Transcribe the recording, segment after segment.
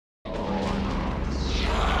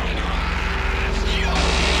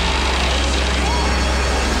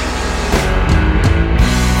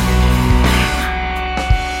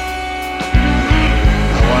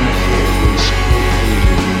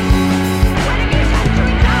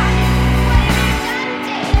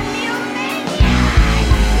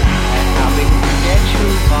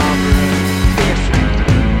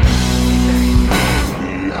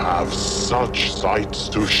sights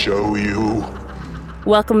to show you.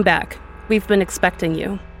 Welcome back. We've been expecting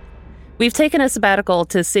you. We've taken a sabbatical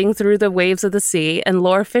to sing through the waves of the sea and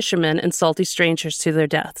lure fishermen and salty strangers to their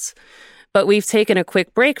deaths. But we've taken a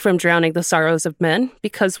quick break from drowning the sorrows of men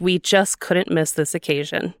because we just couldn't miss this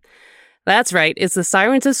occasion. That's right, it's the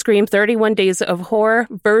Sirens of Scream 31 Days of Horror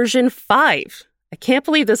version 5. I can't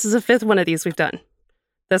believe this is the 5th one of these we've done.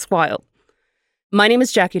 That's wild. My name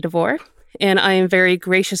is Jackie DeVore, and I am very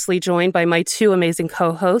graciously joined by my two amazing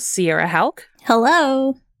co-hosts, Sierra Hauk.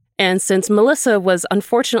 Hello. And since Melissa was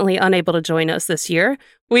unfortunately unable to join us this year,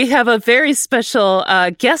 we have a very special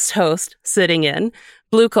guest host sitting in,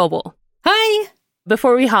 Blue Coble. Hi.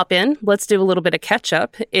 Before we hop in, let's do a little bit of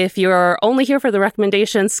catch-up. If you're only here for the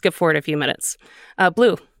recommendations, skip forward a few minutes.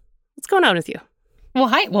 Blue, what's going on with you? Well,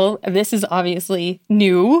 hi. Well, this is obviously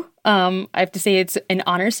new. I have to say it's an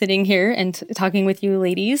honor sitting here and talking with you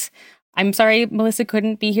ladies. I'm sorry Melissa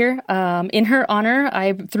couldn't be here. In her honor,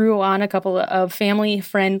 I threw on a couple of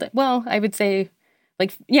family-friendly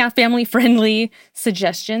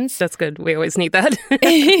suggestions. That's good. We always need that.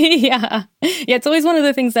 Yeah, it's always one of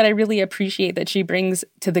the things that I really appreciate that she brings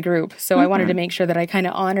to the group. So I wanted to make sure that I kind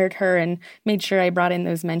of honored her and made sure I brought in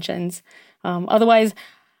those mentions. Otherwise,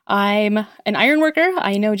 I'm an iron worker.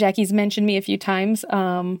 I know Jackie's mentioned me a few times.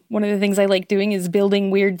 One of the things I like doing is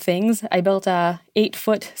building weird things. I built a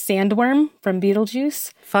 8-foot sandworm from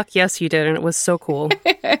Beetlejuice. Fuck yes, you did, and it was so cool.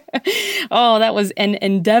 Oh, that was an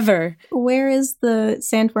endeavor. Where is the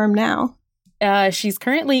sandworm now? She's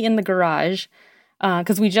currently in the garage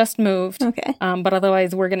because we just moved. Okay. But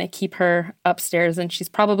otherwise, we're going to keep her upstairs, and she's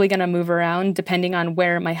probably going to move around depending on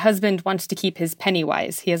where my husband wants to keep his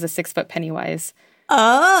Pennywise. He has a 6-foot Pennywise.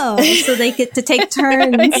 Oh, so they get to take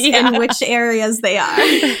turns in which areas they are.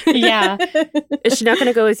 Yeah. Is she not going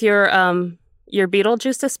to go with your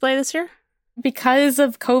Beetlejuice display this year? Because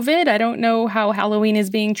of COVID, I don't know how Halloween is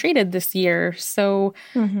being treated this year. So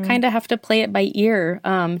kind of have to play it by ear.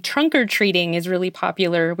 Trunk or treating is really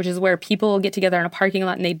popular, which is where people get together in a parking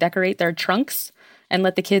lot and they decorate their trunks and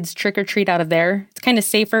let the kids trick or treat out of there. It's kind of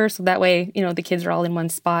safer. So that way, the kids are all in one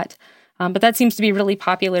spot. But that seems to be really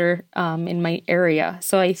popular in my area.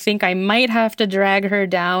 So I think I might have to drag her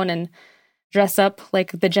down and dress up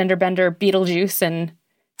like the gender bender Beetlejuice and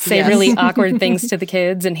say really awkward things to the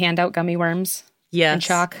kids and hand out gummy worms and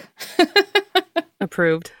chalk.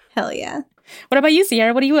 Approved. Hell yeah. What about you,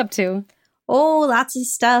 Sierra? What are you up to? Oh, lots of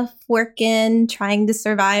stuff. Working, trying to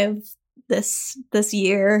survive this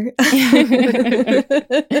year.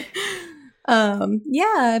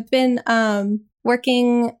 I've been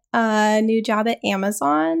working a new job at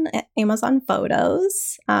Amazon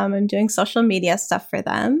Photos. I'm doing social media stuff for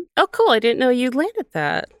them. Oh, cool. I didn't know you landed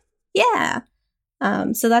that. Yeah.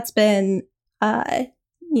 So that's been, the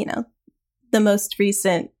most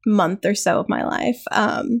recent month or so of my life.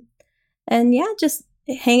 And yeah, just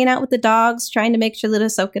hanging out with the dogs, trying to make sure that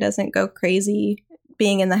Ahsoka doesn't go crazy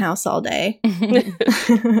being in the house all day,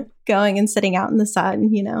 going and sitting out in the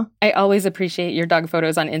sun, I always appreciate your dog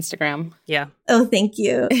photos on Instagram. Yeah. Oh, thank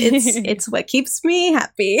you. It's what keeps me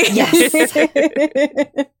happy. Yes.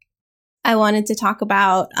 I wanted to talk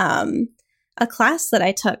about a class that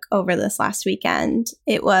I took over this last weekend.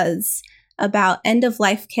 It was about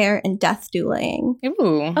end-of-life care and death dueling.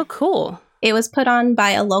 Ooh. Oh, cool. It was put on by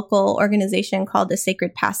a local organization called The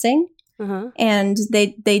Sacred Passing. And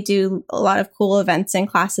they do a lot of cool events and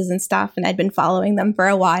classes and stuff. And I'd been following them for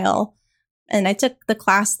a while. And I took the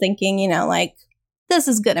class thinking, this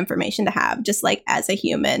is good information to have, just like as a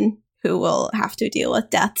human who will have to deal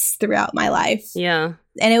with deaths throughout my life. Yeah.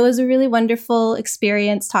 And it was a really wonderful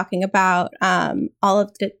experience talking about all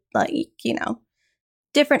of the,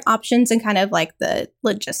 different options and kind of like the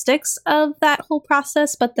logistics of that whole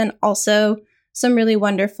process, but then also some really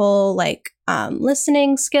wonderful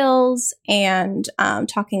listening skills and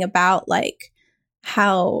talking about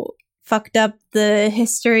how fucked up the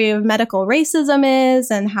history of medical racism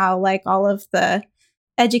is and how all of the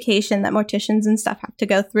education that morticians and stuff have to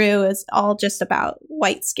go through is all just about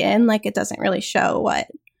white skin. It doesn't really show what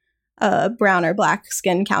a brown or black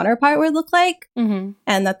skin counterpart would look like. And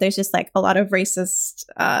that there's just a lot of racist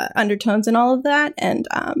undertones and all of that. And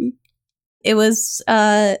it was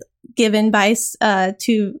given by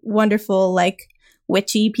two wonderful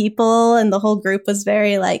witchy people, and the whole group was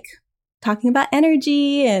very talking about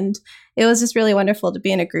energy, and it was just really wonderful to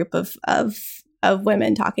be in a group of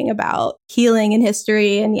women talking about healing and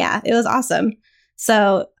history. And yeah, it was awesome.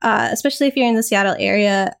 So especially if you're in the Seattle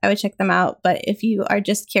area, I would check them out. But if you are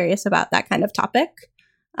just curious about that kind of topic,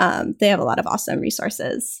 they have a lot of awesome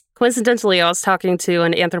resources. Coincidentally, I was talking to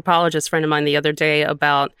an anthropologist friend of mine the other day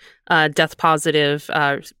about death-positive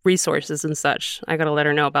resources and such. I got to let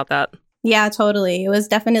her know about that. Yeah, totally. It was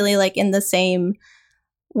definitely like in the same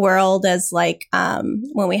world as like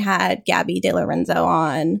when we had Gabby De Lorenzo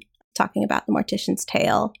on talking about the Mortician's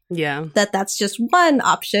Tale. Yeah. That's just one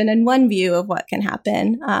option and one view of what can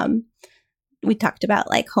happen. We talked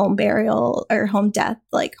about like home burial or home death,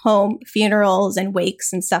 like home funerals and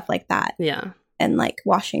wakes and stuff like that. Yeah. And like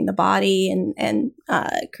washing the body and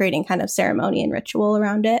creating kind of ceremony and ritual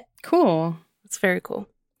around it. Cool. It's very cool.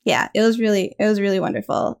 Yeah, it was really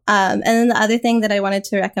wonderful. And then the other thing that I wanted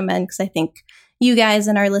to recommend, because I think you guys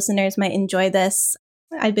and our listeners might enjoy this,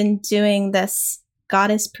 I've been doing this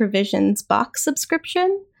Goddess Provisions box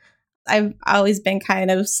subscription. I've always been kind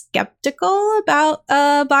of skeptical about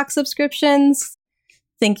box subscriptions,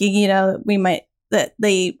 thinking, that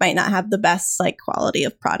they might not have the best like quality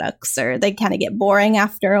of products, or they kind of get boring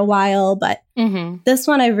after a while. But this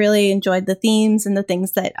one, I really enjoyed the themes and the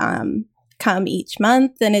things that come each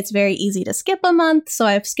month, and it's very easy to skip a month. So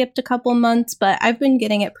I've skipped a couple months, but I've been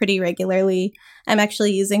getting it pretty regularly. I'm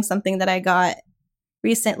actually using something that I got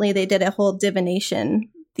recently. They did a whole divination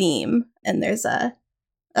theme, and there's a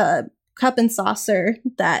cup and saucer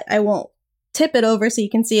that I won't tip it over so you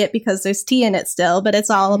can see it because there's tea in it still, but it's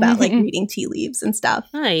all about like reading tea leaves and stuff.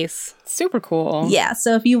 Nice. Super cool. Yeah,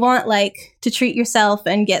 so if you want like to treat yourself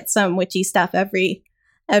and get some witchy stuff every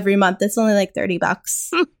month, it's only like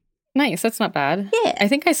 $30. Nice. That's not bad. Yeah. I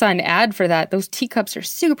think I saw an ad for that. Those teacups are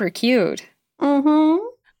super cute.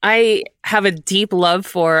 I have a deep love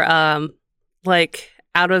for like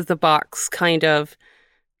out of the box kind of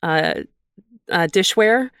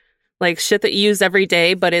dishware, like shit that you use every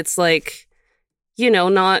day, but it's like,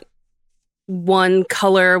 not one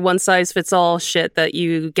color, one size fits all shit that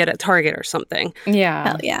you get at Target or something. Yeah.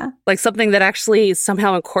 Hell yeah. Like something that actually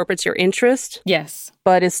somehow incorporates your interest, Yes.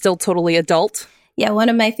 but is still totally adult. Yeah, one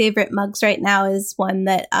of my favorite mugs right now is one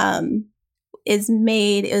that is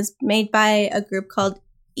made by a group called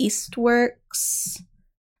Eastworks,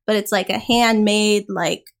 but it's like a handmade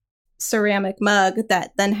like ceramic mug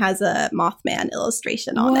that then has a Mothman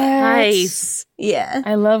illustration on it. Nice. Yeah.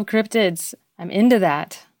 I love cryptids. I'm into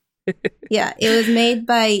that. Yeah, it was made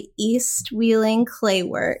by East Wheeling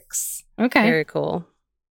Clayworks. Okay. Very cool.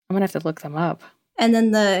 I'm going to have to look them up. And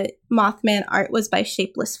then the Mothman art was by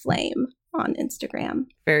Shapeless Flame on Instagram.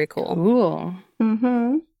 Very cool. Cool.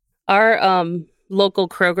 Mm-hmm. Our local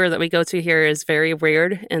Kroger that we go to here is very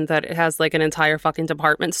weird in that it has like an entire fucking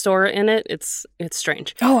department store in it. It's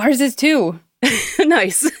strange. Oh, ours is too.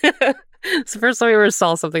 Nice. It's the first time we ever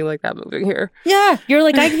saw something like that moving here. Yeah. You're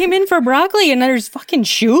like, I came in for broccoli and there's fucking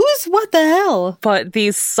shoes? What the hell? But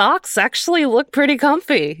these socks actually look pretty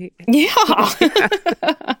comfy. Yeah.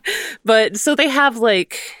 But so they have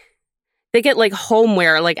like, they get like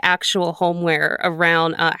homeware, like actual homeware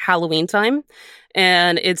around Halloween time.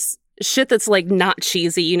 And it's shit that's like not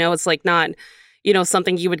cheesy, it's like not,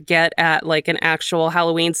 something you would get at like an actual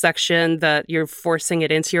Halloween section that you're forcing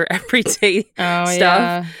it into your everyday stuff.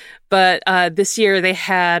 Yeah. But this year they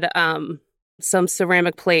had some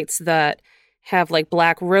ceramic plates that have like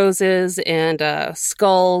black roses and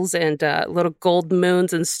skulls and little gold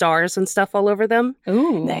moons and stars and stuff all over them.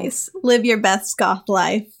 Ooh. Nice. Live your best goth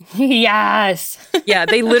life. Yes. Yeah,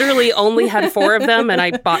 they literally only had 4 of them and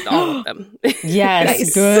I bought all of them. Yes.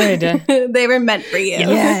 Nice. Good. They were meant for you.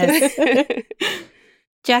 Yes.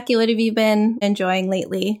 Jackie, what have you been enjoying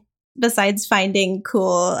lately besides finding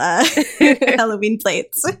cool Halloween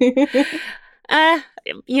plates?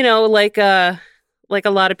 Like a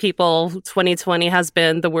lot of people, 2020 has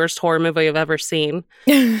been the worst horror movie I've ever seen.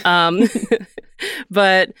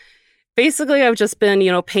 But basically, I've just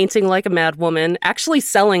been, painting like a mad woman, actually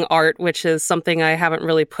selling art, which is something I haven't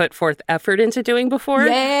really put forth effort into doing before.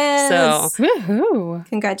 Yes. So, Woohoo.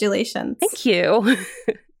 Congratulations. thank you.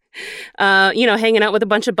 Hanging out with a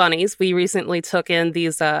bunch of bunnies. We recently took in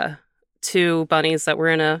these 2 bunnies that were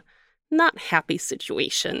in a not happy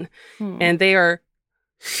situation, and they are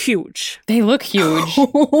huge. They look huge.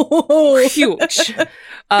 Huge.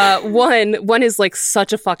 One is like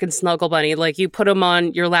such a fucking snuggle bunny. Like you put him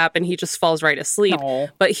on your lap and he just falls right asleep. No.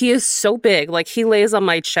 But he is so big. Like he lays on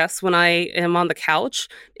my chest when I am on the couch.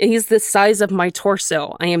 And he's the size of my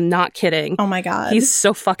torso. I am not kidding. Oh my God. He's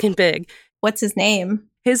so fucking big. What's his name?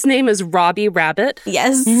 His name is Robbie Rabbit.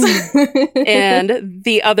 Yes. And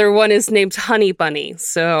the other one is named Honey Bunny.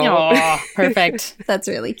 So Oh, perfect. That's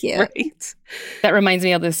really cute. right. That reminds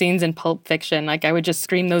me of the scenes in Pulp Fiction. Like, I would just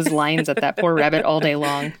scream those lines at that poor rabbit all day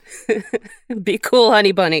long. Be cool,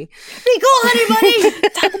 Honey Bunny. Be cool, Honey Bunny!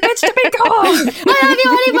 Tell the bitch to be cool! I love you,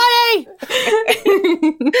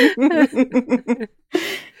 Honey Bunny!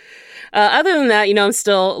 Other than that, I'm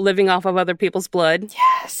still living off of other people's blood.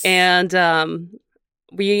 Yes. And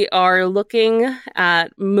we are looking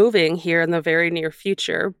at moving here in the very near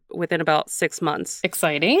future within about 6 months.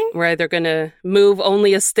 Exciting. We're either going to move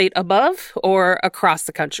only a state above or across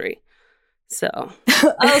the country. So.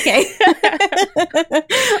 Okay.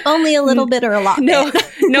 Only a little bit or a lot No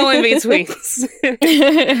in betweens.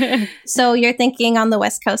 So you're thinking on the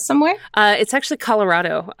West Coast somewhere? It's actually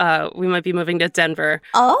Colorado. We might be moving to Denver.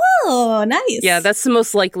 Oh, nice. Yeah, that's the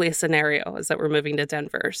most likely scenario is that we're moving to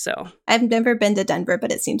Denver. So I've never been to Denver,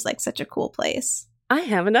 but it seems like such a cool place. I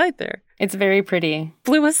haven't either. It's very pretty.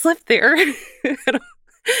 Blue has lived there.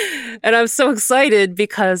 And I'm so excited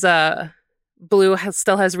because Blue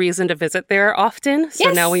still has reason to visit there often. So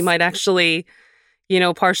Yes. now we might actually,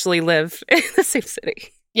 partially live in the same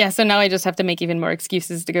city. Yeah, so now I just have to make even more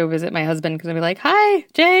excuses to go visit my husband because I'll be like, hi,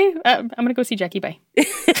 Jay, I'm going to go see Jackie, bye. I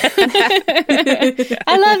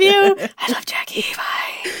love you. I love Jackie,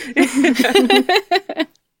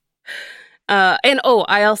 bye.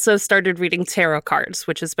 I also started reading tarot cards,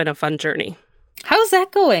 which has been a fun journey. How's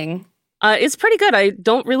that going? It's pretty good. I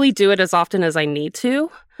don't really do it as often as I need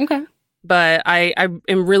to, Okay. but I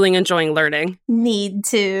am really enjoying learning. Need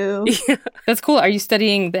to. That's cool. Are you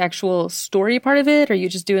studying the actual story part of it? Or are you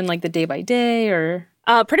just doing like the day by day or?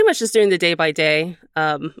 Pretty much just doing the day by day.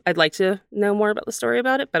 I'd like to know more about the story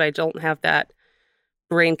about it, but I don't have that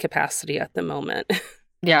brain capacity at the moment.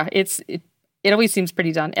 Yeah, it always seems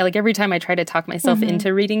pretty daunting. Like every time I try to talk myself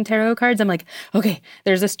into reading tarot cards, I'm like, okay,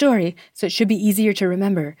 there's a story, so it should be easier to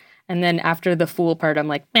remember. And then after the fool part, I'm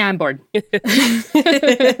like, I'm bored.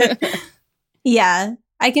 Yeah.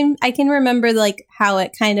 I can remember like how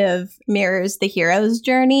it kind of mirrors the hero's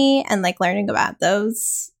journey and like learning about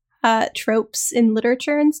those tropes in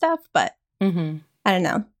literature and stuff, but I don't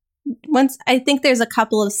know. I think there's a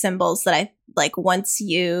couple of symbols that I like once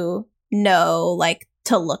you know like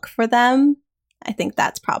to look for them, I think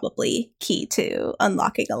that's probably key to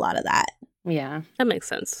unlocking a lot of that. Yeah. That makes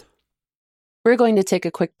sense. We're going to take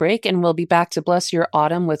a quick break and we'll be back to bless your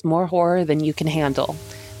autumn with more horror than you can handle.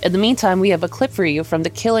 In the meantime, we have a clip for you from the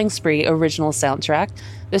Killing Spree original soundtrack.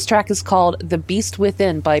 This track is called The Beast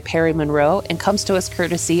Within by Perry Monroe and comes to us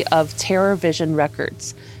courtesy of Terror Vision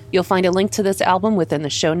Records. You'll find a link to this album within the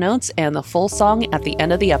show notes and the full song at the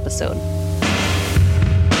end of the episode.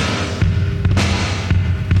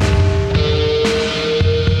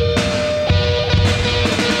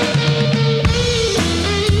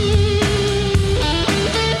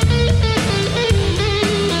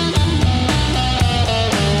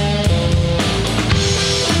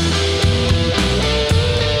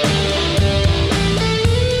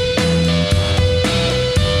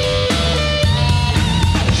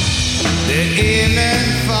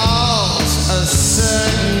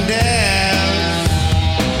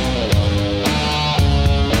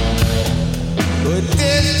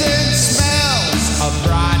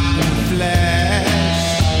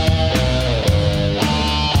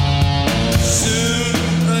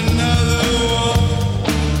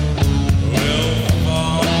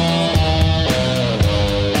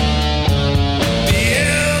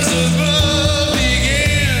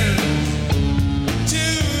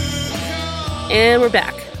 And we're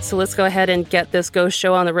back. So let's go ahead and get this ghost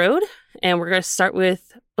show on the road. And we're going to start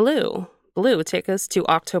with Blue. Blue, take us to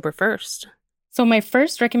October 1st. So my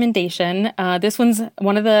first recommendation, this one's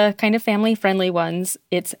one of the kind of family-friendly ones.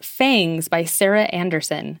 It's Fangs by Sarah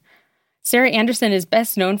Anderson. Sarah Anderson is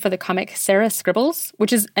best known for the comic Sarah Scribbles,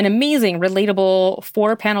 which is an amazing, relatable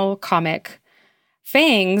 4-panel comic.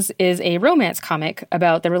 Fangs is a romance comic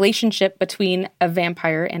about the relationship between a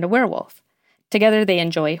vampire and a werewolf. Together, they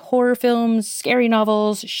enjoy horror films, scary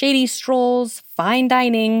novels, shady strolls, fine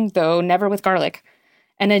dining, though never with garlic,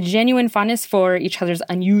 and a genuine fondness for each other's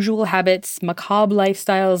unusual habits, macabre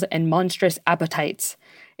lifestyles, and monstrous appetites.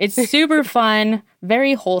 It's super fun,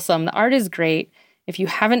 very wholesome. The art is great. If you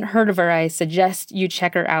haven't heard of her, I suggest you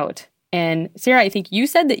check her out. And Sarah, I think you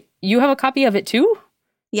said that you have a copy of it too?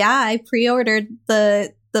 Yeah, I pre-ordered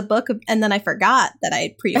the book and then I forgot that I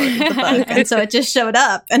had pre-ordered the book. And so it just showed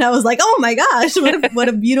up and I was like, oh my gosh, what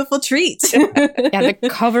a beautiful treat. Yeah, the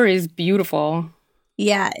cover is beautiful.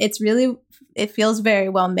 Yeah, it feels very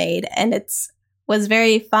well made. And was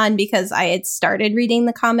very fun because I had started reading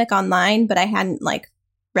the comic online, but I hadn't like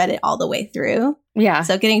read it all the way through. Yeah.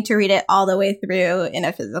 So getting to read it all the way through in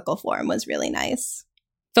a physical form was really nice.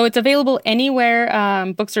 So it's available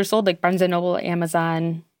anywhere books are sold, like Barnes & Noble,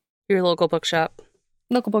 Amazon. Your local bookshop.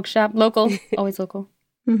 Local bookshop. Local. Always local.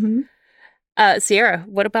 Mm-hmm. Sierra,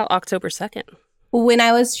 what about October 2nd? When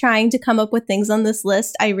I was trying to come up with things on this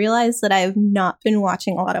list, I realized that I have not been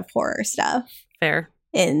watching a lot of horror stuff Fair.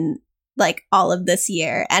 in like all of this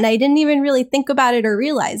year. And I didn't even really think about it or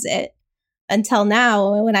realize it until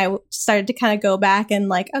now when I started to kind of go back and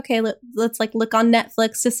like, okay, let's like look on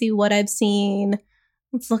Netflix to see what I've seen.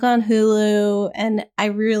 Let's look on Hulu. And I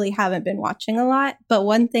really haven't been watching a lot. But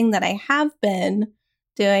one thing that I have been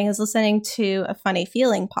doing is listening to a Funny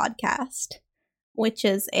Feeling podcast, which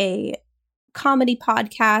is a comedy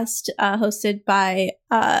podcast hosted by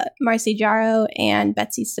Marcy Jarrow and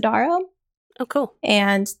Betsy Sodaro. Oh, cool.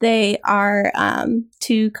 And they are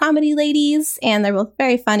two comedy ladies, and they're both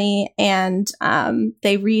very funny. And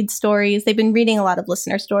they read stories. They've been reading a lot of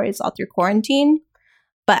listener stories all through quarantine.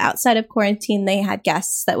 But outside of quarantine, they had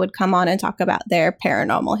guests that would come on and talk about their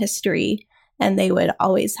paranormal history. And they would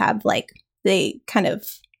always have like, they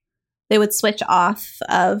would switch off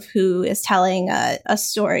of who is telling a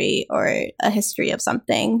story or a history of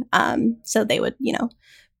something. So they would,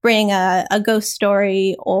 bring a ghost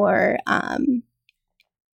story or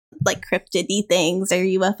like cryptid-y things or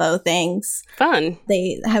UFO things. Fun.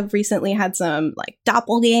 They have recently had some like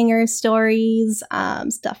doppelganger stories,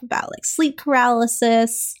 stuff about like sleep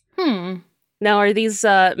paralysis. Now, are these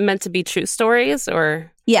meant to be true stories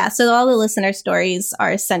or? Yeah, so all the listener stories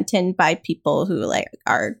are sent in by people who like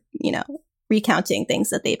are, recounting things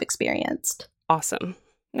that they've experienced. Awesome.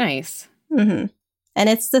 Nice. Mm-hmm. And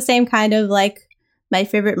it's the same kind of like My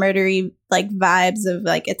Favorite Murdery like vibes of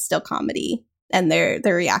like it's still comedy and they're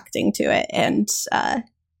reacting to it, and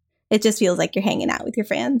it just feels like you're hanging out with your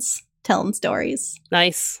friends telling stories.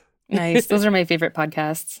 Nice. Nice. Those are my favorite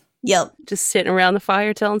podcasts. Yep. Just sitting around the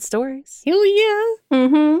fire telling stories. Hell yeah.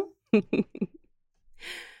 Mm-hmm.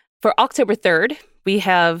 For October 3rd, we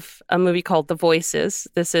have a movie called The Voices.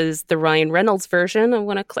 This is the Ryan Reynolds version. I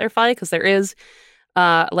want to clarify because there is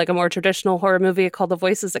like a more traditional horror movie called The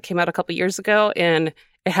Voices that came out a couple years ago, and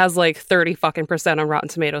it has like 30% on Rotten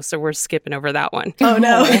Tomatoes, so we're skipping over that one. Oh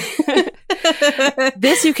no.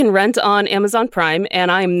 This you can rent on Amazon Prime,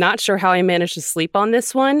 and I'm not sure how I managed to sleep on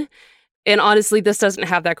this one. And honestly, this doesn't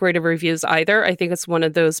have that great of reviews either. I think it's one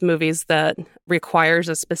of those movies that requires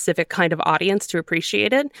a specific kind of audience to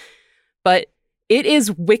appreciate it. But it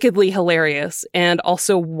is wickedly hilarious and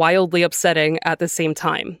also wildly upsetting at the same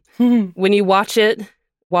time. When you watch it,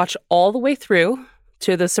 watch all the way through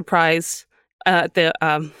to the surprise,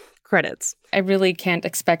 the credits. I really can't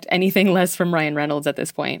expect anything less from Ryan Reynolds at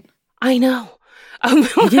this point. I know.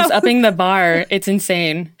 He keeps upping the bar. It's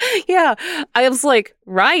insane. Yeah. I was like,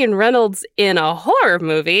 Ryan Reynolds in a horror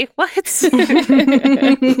movie? What? He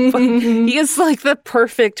is like the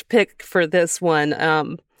perfect pick for this one.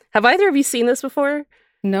 Have either of you seen this before?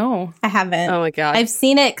 No. I haven't. Oh my God. I've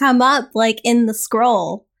seen it come up like in the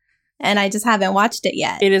scroll, and I just haven't watched it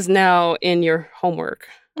yet. It is now in your homework.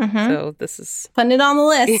 Mm-hmm. So this is... Putting it on the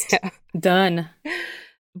list. Yeah. Done.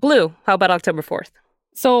 Blue, how about October 4th?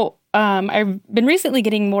 So I've been recently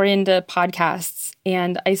getting more into podcasts,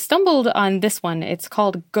 and I stumbled on this one. It's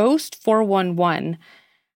called Ghost 411.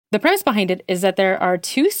 The premise behind it is that there are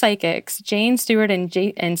two psychics, Jane Stewart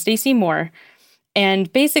and Stacey Moore.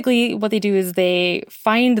 And basically what they do is they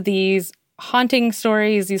find these haunting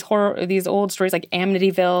stories, these old stories like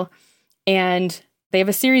Amityville, and they have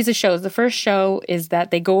a series of shows. The first show is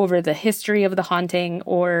that they go over the history of the haunting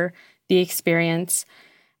or the experience,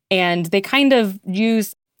 and they kind of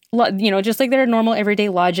use, just like their normal everyday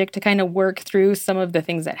logic to kind of work through some of the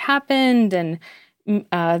things that happened and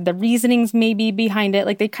the reasonings maybe behind it.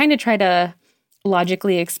 Like they kind of try to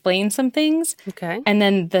logically explain some things. Okay. And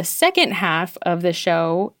then the second half of the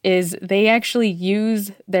show is they actually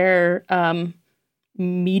use their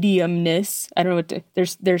mediumness. I don't know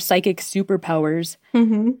their psychic superpowers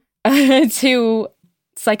to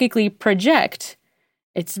psychically project.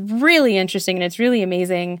 It's really interesting and it's really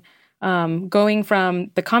amazing. Going from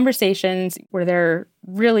the conversations where they're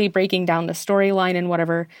really breaking down the storyline and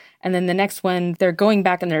whatever, and then the next one they're going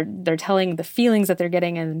back and they're telling the feelings that they're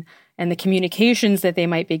getting and the communications that they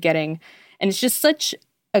might be getting, and it's just such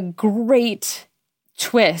a great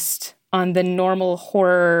twist on the normal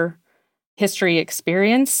horror history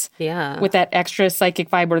experience. Yeah, with that extra psychic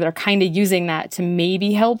vibe where they're kind of using that to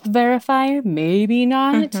maybe help verify, maybe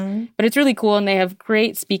not, but it's really cool, and they have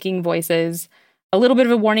great speaking voices. A little bit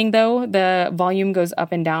of a warning, though. The volume goes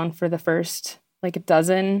up and down for the first, like, a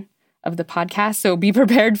dozen of the podcast, so be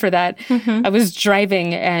prepared for that. I was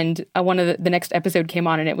driving and one of the next episode came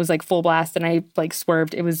on and it was like full blast and I like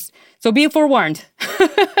swerved. So be forewarned.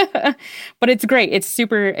 But it's great. It's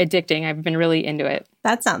super addicting. I've been really into it.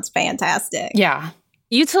 That sounds fantastic. Yeah.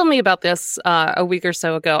 You told me about this a week or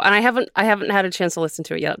so ago, and I haven't had a chance to listen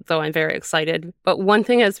to it yet, though I'm very excited. But one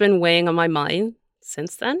thing has been weighing on my mind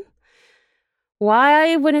since then.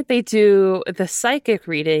 Why wouldn't they do the psychic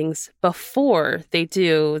readings before they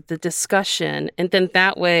do the discussion? And then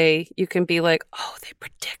that way you can be like, oh, they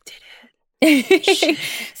predicted it.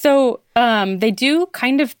 So they do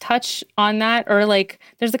kind of touch on that, or like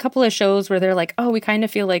there's a couple of shows where they're like, oh, we kind of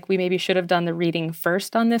feel like we maybe should have done the reading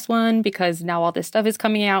first on this one because now all this stuff is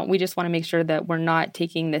coming out. We just want to make sure that we're not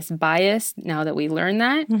taking this bias now that we learn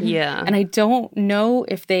that. Yeah. And I don't know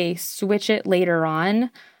if they switch it later on.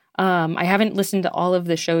 I haven't listened to all of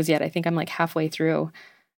the shows yet. I think I'm like halfway through.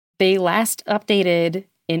 They last updated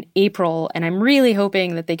in April, and I'm really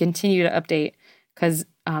hoping that they continue to update because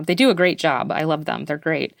they do a great job. I love them. They're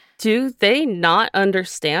great. Do they not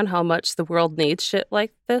understand how much the world needs shit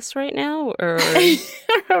like this right now? Or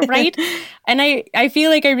right? And I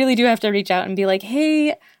feel like I really do have to reach out and be like,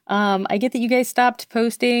 hey, I get that you guys stopped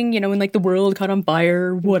posting, when like the world caught on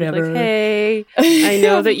fire, whatever. Like, hey, I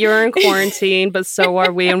know that you're in quarantine, but so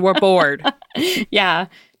are we, and we're bored. Yeah,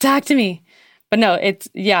 talk to me. But no,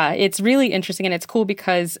 it's really interesting, and it's cool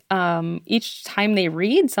because each time they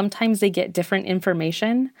read, sometimes they get different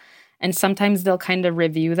information, and sometimes they'll kind of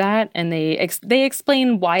review that, and they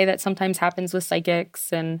explain why that sometimes happens with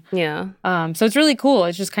psychics, and yeah. So it's really cool.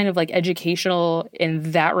 It's just kind of like educational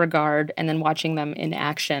in that regard, and then watching them in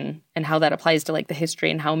action and how that applies to like the history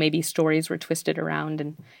and how maybe stories were twisted around,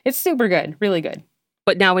 and it's super good, really good.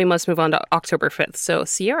 But now we must move on to October 5th. So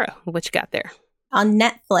Sierra, what you got there? On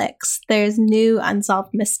Netflix, there's new Unsolved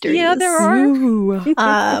Mysteries. Yeah, there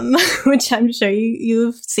are. Which I'm sure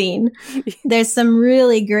you've seen. There's some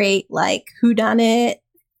really great, like, whodunit,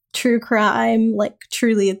 true crime. Like,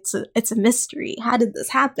 truly, it's a mystery. How did this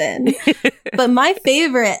happen? But my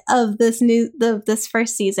favorite of this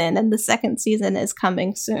first season, and the second season is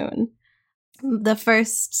coming soon. The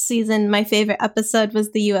first season, my favorite episode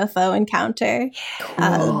was the UFO encounter.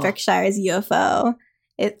 Cool. Berkshire's UFO.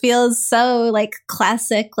 It feels so like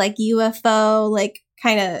classic, like UFO, like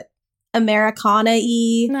kind of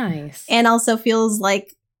Americana-y. Nice. And also feels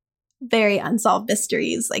like very Unsolved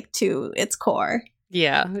Mysteries, like to its core.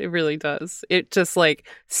 Yeah, it really does. It just like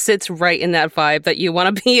sits right in that vibe that you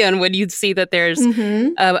want to be in when you see that there's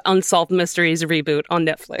Unsolved Mysteries reboot on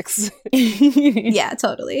Netflix. Yeah,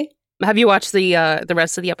 totally. Have you watched the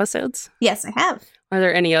rest of the episodes? Yes, I have. Are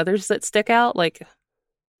there any others that stick out? Like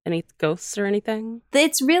any ghosts or anything?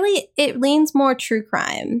 It leans more true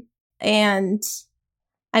crime, and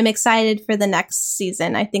I'm excited for the next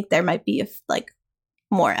season. I think there might be like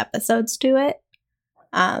more episodes to it.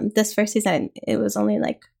 This first season, it was only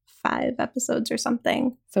like 5 episodes or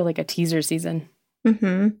something. So like a teaser season.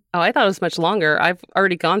 Mm-hmm. Oh, I thought it was much longer. I've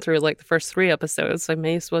already gone through like the first 3 episodes. So I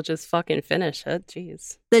may as well just fucking finish it.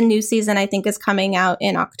 Jeez. The new season, I think, is coming out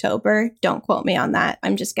in October. Don't quote me on that.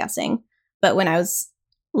 I'm just guessing. But when I was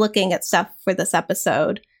looking at stuff for this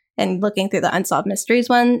episode and looking through the Unsolved Mysteries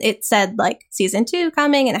one, it said like season 2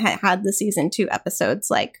 coming, and it had the season 2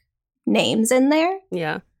 episodes like names in there.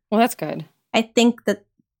 Yeah. Well, that's good. I think that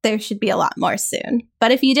there should be a lot more soon.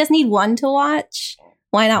 But if you just need one to watch,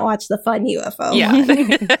 why not watch the fun UFO?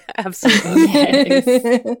 Yeah. Absolutely.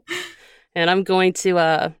 Yes. And I'm going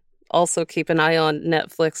to also keep an eye on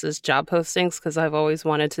Netflix's job postings because I've always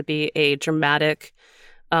wanted to be a dramatic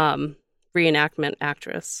reenactment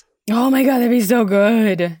actress. Oh my God, that'd be so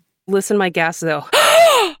good. Listen to my gas though.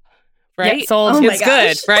 Right? Yep, sold. Oh my it's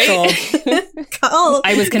gosh. good, right?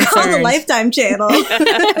 I was concerned. Call the Lifetime channel.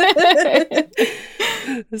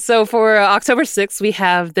 So for October 6th, we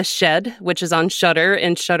have The Shed, which is on Shudder,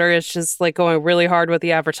 and Shudder is just like going really hard with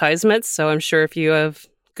the advertisements. So I'm sure if you have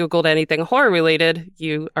Googled anything horror related,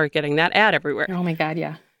 you are getting that ad everywhere. Oh my God,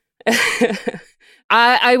 yeah.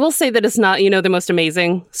 I will say that it's not, the most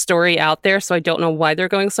amazing story out there, so I don't know why they're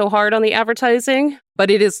going so hard on the advertising,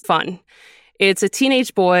 but it is fun. It's a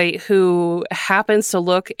teenage boy who happens to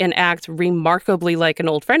look and act remarkably like an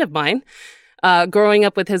old friend of mine, growing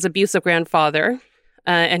up with his abusive grandfather,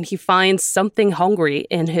 and he finds something hungry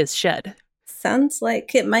in his shed. Sounds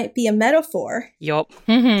like it might be a metaphor. Yup.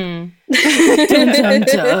 Mm-hmm. Dun, dun,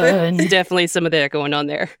 dun. There's definitely some of that going on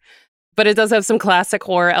there. But it does have some classic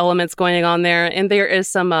horror elements going on there, and there is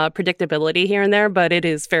some predictability here and there, but it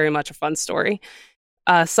is very much a fun story.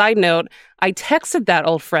 Side note, I texted that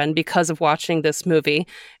old friend because of watching this movie,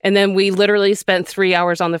 and then we literally spent 3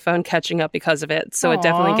 hours on the phone catching up because of it. So It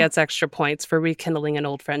definitely gets extra points for rekindling an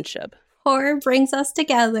old friendship. Horror brings us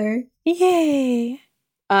together. Yay.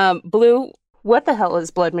 Blue, what the hell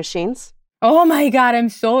is Blood Machines? Oh my God, I'm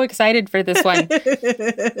so excited for this one.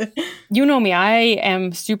 You know me, I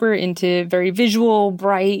am super into very visual,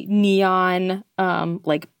 bright, neon,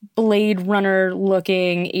 like Blade Runner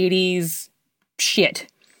looking 80s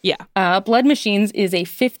shit. Yeah. Blood Machines is a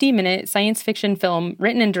 50-minute science fiction film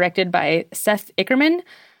written and directed by Seth Ickerman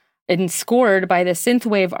and scored by the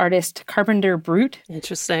synthwave artist Carpenter Brute.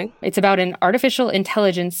 Interesting. It's about an artificial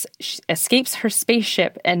intelligence escapes her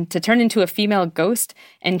spaceship and to turn into a female ghost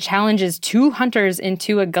and challenges two hunters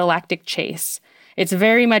into a galactic chase. It's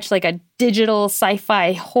very much like a digital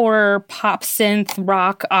sci-fi horror pop synth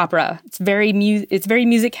rock opera. It's very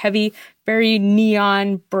music heavy, very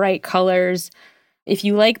neon bright colors. If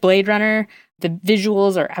you like Blade Runner, the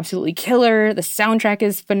visuals are absolutely killer. The soundtrack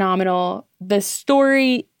is phenomenal. The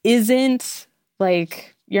story isn't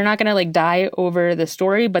like, you're not gonna like die over the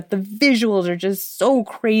story, but the visuals are just so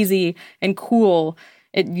crazy and cool.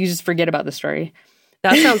 You just forget about the story.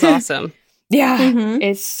 That sounds awesome. Yeah,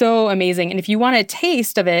 It's so amazing. And if you want a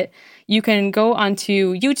taste of it, you can go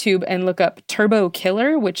onto YouTube and look up Turbo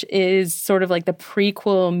Killer, which is sort of like the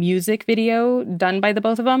prequel music video done by the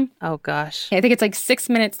both of them. Oh, gosh. I think it's like 6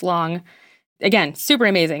 minutes long. Again, super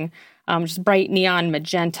amazing. Just bright neon,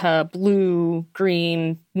 magenta, blue,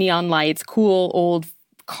 green, neon lights, cool old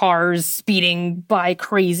cars speeding by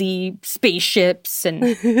crazy spaceships.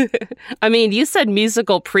 And I mean, you said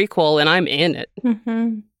musical prequel, and I'm in it.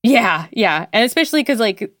 Yeah, and especially because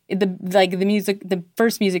the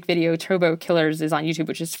first music video, Turbo Killers, is on YouTube,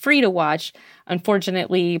 which is free to watch.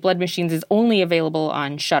 Unfortunately, Blood Machines is only available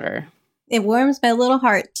on Shudder. It warms my little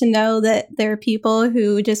heart to know that there are people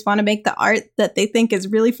who just want to make the art that they think is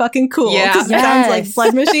really fucking cool. Yeah. It sounds like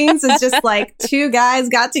Blood Machines is just like two guys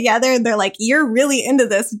got together and they're like, you're really into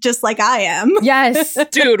this just like I am. Yes.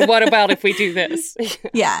 Dude, what about if we do this?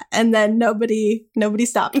 Yeah. And then nobody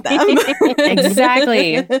stopped them.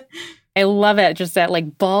 Exactly. I love it. Just that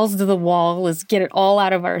like balls to the wall. Let's get it all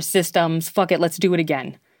out of our systems. Fuck it. Let's do it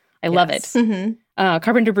again. I love it.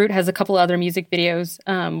 Carpenter Brute has a couple other music videos.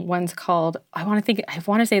 One's called, I want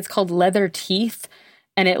to say it's called Leather Teeth.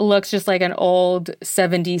 And it looks just like an old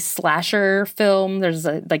 70s slasher film. There's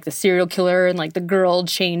like the serial killer and like the girl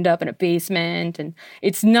chained up in a basement. And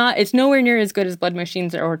it's nowhere near as good as Blood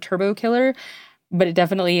Machines or Turbo Killer. But it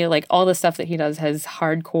definitely, like all the stuff that he does has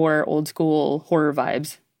hardcore old school horror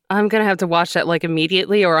vibes. I'm going to have to watch that like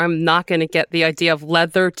immediately, or I'm not going to get the idea of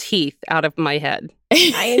leather teeth out of my head.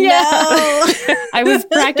 I know. I was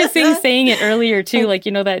practicing saying it earlier too, like,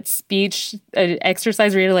 you know, that speech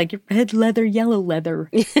exercise where you're like, red leather, yellow leather.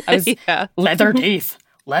 I was leather teeth.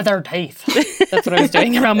 Leather teeth. That's what I was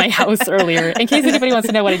doing around my house earlier. In case anybody wants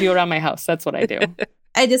to know what I do around my house, that's what I do.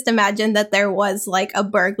 I just imagined that there was like a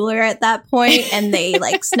burglar at that point and they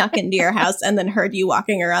like snuck into your house and then heard you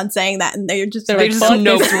walking around saying that and they just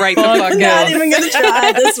noped right the fuck out. Not even gonna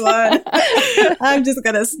try this one. I'm just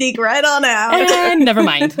gonna sneak right on out. And never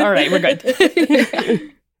mind. All right, we're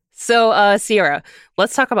good. So, Sierra,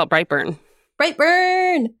 let's talk about Brightburn.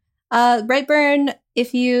 Brightburn,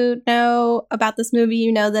 if you know about this movie,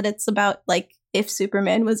 you know that it's about like if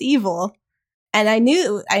Superman was evil. And I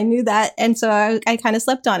knew that. And so I kind of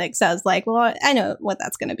slept on it because I was like, well, I know what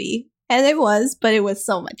that's going to be. And it was, but it was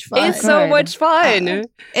so much fun. It's so much fun.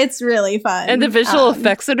 It's really fun. And the visual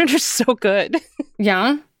effects in it are so good.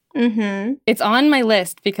 Yeah. It's on my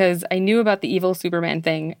list because I knew about the evil Superman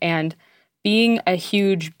thing. And being a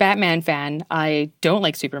huge Batman fan, I don't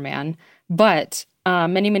like Superman. But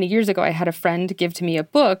many, many years ago, I had a friend give to me a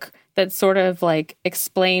book that sort of like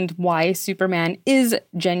explained why Superman is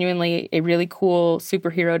genuinely a really cool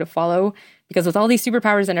superhero to follow. Because with all these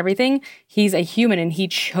superpowers and everything, he's a human and he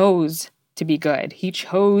chose to be good. He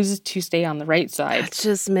chose to stay on the right side. It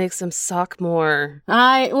just makes him suck more.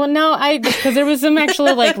 Because there was some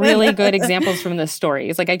actual like really good examples from the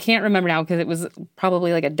stories. Like I can't remember now because it was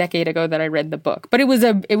probably like a decade ago that I read the book. But it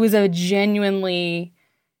was a genuinely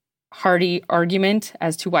hearty argument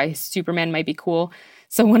as to why Superman might be cool.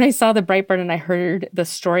 So when I saw the Brightburn and I heard the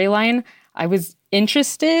storyline, I was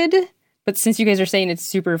interested. But since you guys are saying it's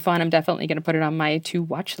super fun, I'm definitely going to put it on my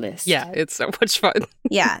to-watch list. Yeah, it's so much fun.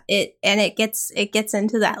 Yeah, it gets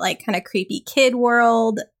into that like kind of creepy kid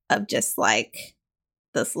world of just like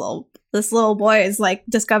this little boy is like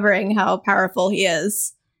discovering how powerful he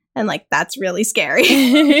is. And like, that's really scary.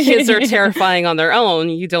 Kids are terrifying on their own.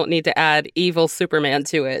 You don't need to add evil Superman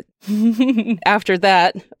to it. After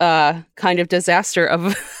that kind of disaster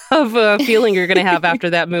of a feeling you're going to have after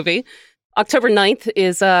that movie. October 9th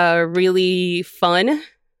is a really fun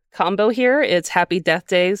combo here. It's Happy Death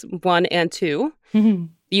Days 1 and 2.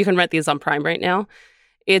 You can rent these on Prime right now.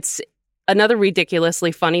 It's another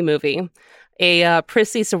ridiculously funny movie. A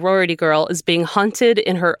prissy sorority girl is being hunted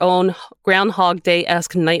in her own Groundhog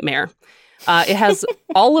Day-esque nightmare. It has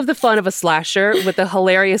all of the fun of a slasher with the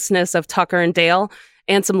hilariousness of Tucker and Dale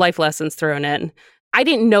and some life lessons thrown in. I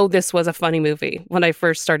didn't know this was a funny movie when I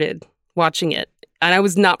first started watching it, and I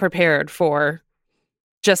was not prepared for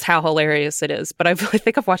just how hilarious it is. But I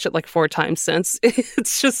think I've watched it like 4 times since.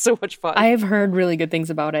 It's just so much fun. I've heard really good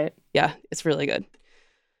things about it. Yeah, it's really good.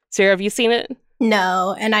 Sarah, have you seen it?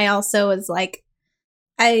 No, and I also was like,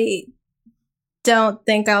 I don't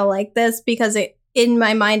think I'll like this because in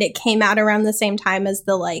my mind it came out around the same time as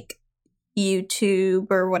the like YouTube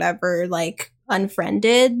or whatever like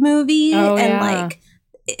Unfriended movie, like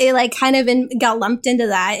it like kind of got lumped into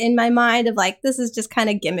that in my mind of like, this is just kind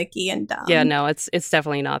of gimmicky and dumb. Yeah, no, it's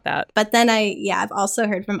definitely not that. But then I've also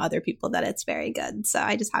heard from other people that it's very good, so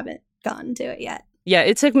I just haven't gotten to it yet. Yeah,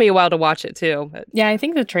 it took me a while to watch it, too. But. Yeah, I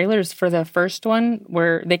think the trailers for the first one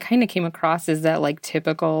where they kind of came across as that, like,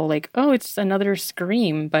 typical, like, oh, it's another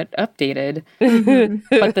Scream, but updated.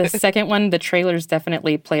 But the second one, the trailers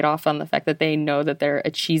definitely played off on the fact that they know that they're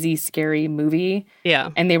a cheesy, scary movie. Yeah.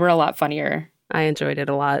 And they were a lot funnier. I enjoyed it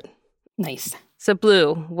a lot. Nice. So,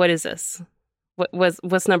 Blue, what is this?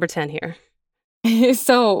 What's number 10 here?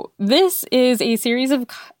 So, this is a series of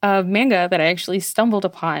manga that I actually stumbled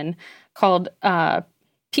upon called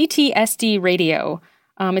PTSD Radio.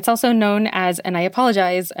 It's also known as, and I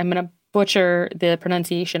apologize, I'm going to butcher the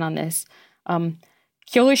pronunciation on this,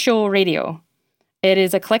 Kyoisho Radio. It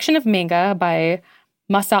is a collection of manga by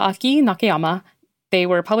Masaaki Nakayama. They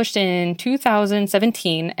were published in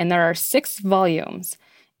 2017, and there are 6 volumes.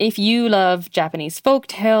 If you love Japanese folk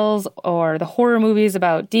tales or the horror movies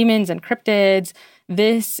about demons and cryptids,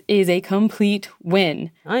 this is a complete win.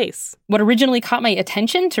 Nice. What originally caught my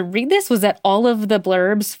attention to read this was that all of the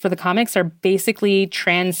blurbs for the comics are basically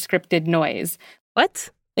transcripted noise. What?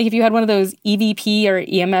 Like if you had one of those EVP or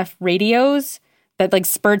EMF radios that like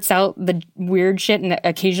spurts out the weird shit and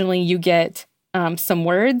occasionally you get some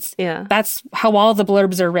words. Yeah. That's how all the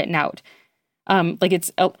blurbs are written out. Like it's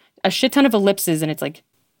a shit ton of ellipses and it's like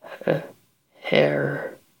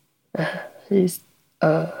hair is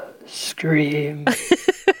Scream.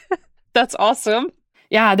 That's awesome.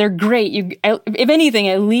 Yeah, they're great. If anything,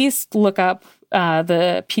 at least look up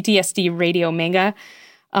the PTSD Radio manga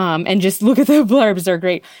and just look at the blurbs. They're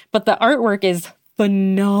great. But the artwork is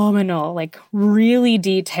phenomenal, like really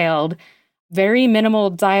detailed, very minimal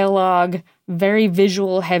dialogue, very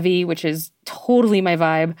visual heavy, which is totally my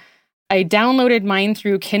vibe. I downloaded mine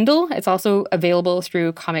through Kindle. It's also available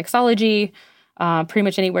through Comixology. Pretty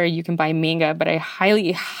much anywhere you can buy manga, but I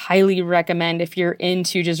highly, highly recommend if you're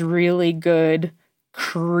into just really good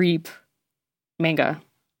creep manga.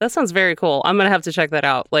 That sounds very cool. I'm going to have to check that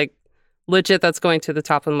out. Like, legit, that's going to the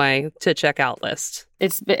top of my to check out list.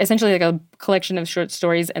 It's essentially like a collection of short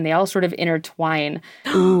stories, and they all sort of intertwine.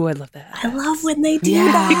 Ooh, I love that. I love when they do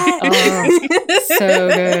that. Oh, so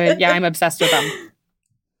good. Yeah, I'm obsessed with them.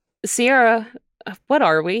 Sierra, what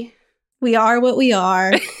are we? We Are What We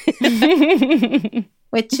Are,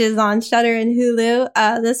 which is on Shudder and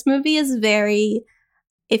Hulu. This movie is very,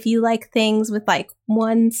 if you like things with like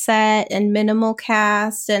one set and minimal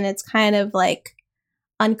cast, and it's kind of like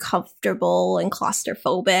uncomfortable and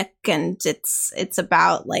claustrophobic, and it's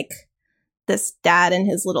about like this dad and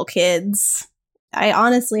his little kids. I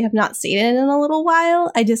honestly have not seen it in a little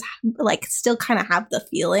while. I just like still kind of have the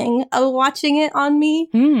feeling of watching it on me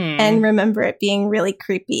and remember it being really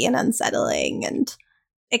creepy and unsettling. And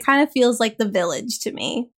it kind of feels like The Village to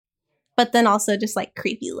me, but then also just like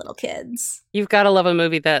creepy little kids. You've got to love a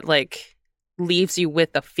movie that like leaves you with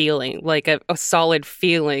a feeling, like a solid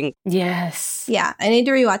feeling. Yes. Yeah, I need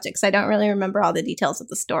to rewatch it because I don't really remember all the details of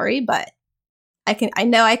the story, but I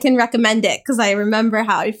know I can recommend it because I remember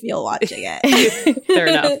how I feel watching it. Fair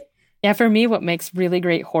enough. Yeah, for me, what makes really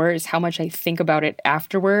great horror is how much I think about it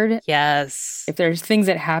afterward. Yes. If there's things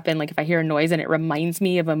that happen, like if I hear a noise and it reminds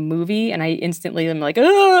me of a movie and I instantly am like,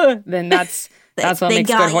 ugh, then that's what makes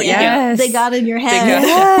good horror. Yes. They got in your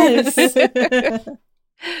head. Yes.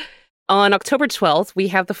 On October 12th, we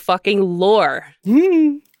have The Fucking Lore.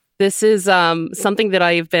 This is something that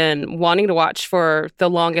I've been wanting to watch for the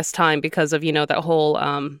longest time because of, that whole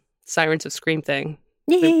Sirens of Scream thing.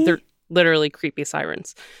 They're literally creepy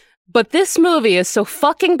sirens. But this movie is so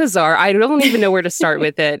fucking bizarre. I don't even know where to start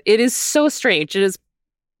with it. It is so strange. It is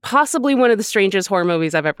possibly one of the strangest horror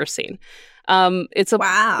movies I've ever seen. It's a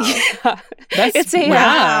wow. Yeah,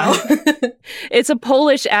 it's a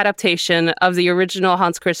Polish adaptation of the original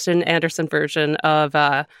Hans Christian Andersen version of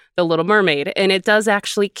The Little Mermaid, and it does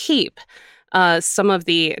actually keep some of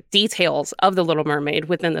the details of The Little Mermaid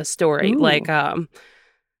within the story, like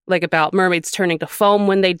about mermaids turning to foam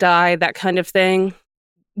when they die, that kind of thing.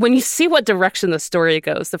 When you see what direction the story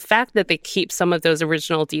goes, the fact that they keep some of those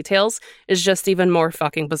original details is just even more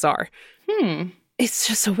fucking bizarre. It's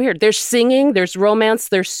just so weird. There's singing, there's romance,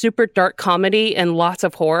 there's super dark comedy, and lots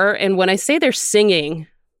of horror. And when I say they're singing,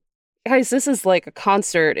 guys, this is like a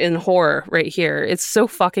concert in horror right here. It's so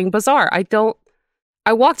fucking bizarre. I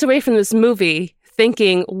walked away from this movie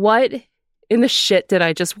thinking, what in the shit did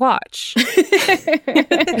I just watch?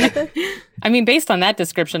 I mean, based on that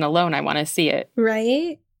description alone, I want to see it.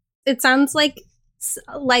 Right? It sounds like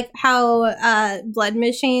how Blood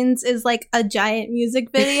Machines is like a giant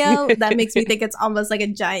music video. That makes me think it's almost like a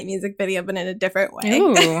giant music video, but in a different way.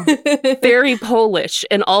 Ooh. Very Polish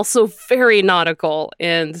and also very nautical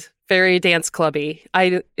and very dance clubby.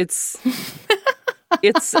 It's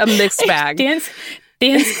a mixed bag.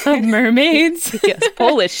 Dance club mermaids. Yes,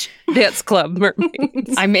 Polish dance club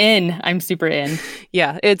mermaids. I'm in. I'm super in.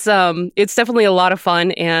 Yeah, it's definitely a lot of fun,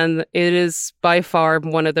 and it is by far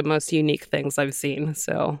one of the most unique things I've seen.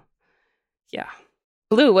 So, yeah.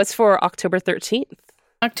 Blue, what's for October 13th?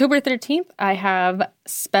 October 13th, I have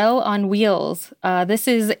Spell on Wheels. This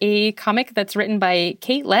is a comic that's written by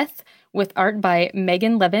Kate Leth with art by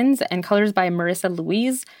Megan Levins and colors by Marissa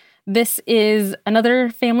Louise. This is another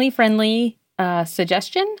family-friendly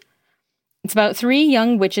suggestion. It's about 3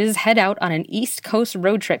 young witches head out on an East Coast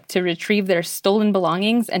road trip to retrieve their stolen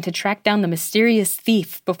belongings and to track down the mysterious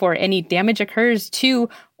thief before any damage occurs to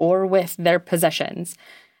or with their possessions.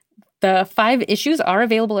 The 5 issues are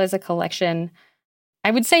available as a collection.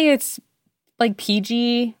 I would say it's like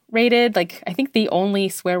PG rated. Like, I think the only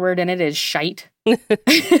swear word in it is shite. But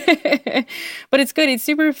it's good. It's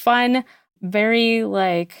super fun. Very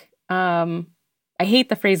like, I hate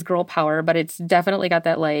the phrase girl power, but it's definitely got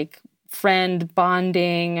that like friend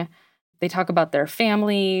bonding. They talk about their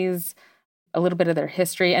families, a little bit of their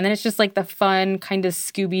history. And then it's just like the fun kind of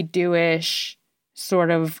Scooby-Doo-ish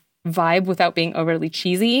sort of vibe without being overly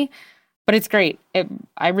cheesy. But it's great.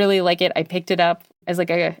 I really like it. I picked it up as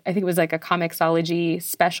like I think it was like a Comixology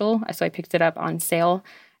special. So I picked it up on sale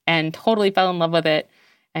and totally fell in love with it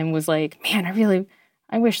and was like, man,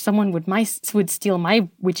 I wish someone would steal my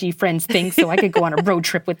witchy friends' things so I could go on a road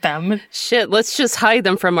trip with them. Shit, let's just hide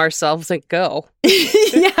them from ourselves and go.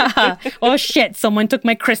 Yeah. Oh, shit, someone took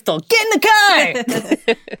my crystal. Get in the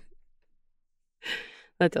car!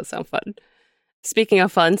 That does sound fun. Speaking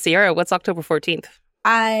of fun, Sierra, what's October 14th?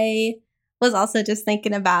 I was also just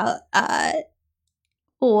thinking about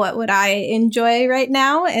what would I enjoy right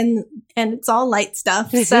now, and it's all light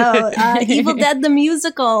stuff. So Evil Dead the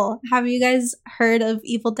Musical. Have you guys heard of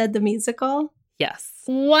Evil Dead the Musical? Yes.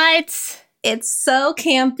 What? It's so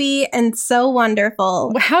campy and so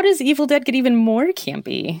wonderful. How does Evil Dead get even more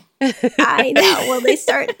campy? I know. Well, they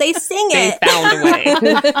sing They it. found a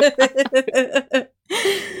way.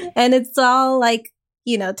 And it's all like,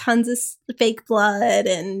 tons of fake blood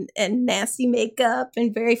and nasty makeup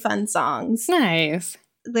and very fun songs. Nice.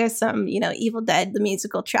 There's some, Evil Dead, the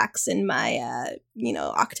musical tracks in my,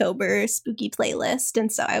 October spooky playlist.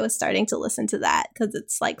 And so I was starting to listen to that because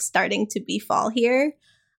it's like starting to be fall here.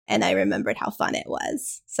 And I remembered how fun it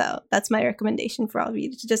was. So that's my recommendation for all of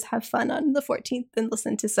you to just have fun on the 14th and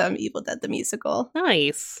listen to some Evil Dead the Musical.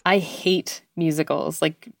 Nice. I hate musicals.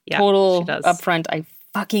 Like, yeah, total upfront, I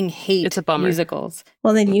fucking hate it's a bummer. Musicals.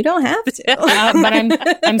 Well, then you don't have to.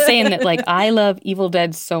 But I'm saying that, like, I love Evil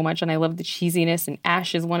Dead so much, and I love the cheesiness, and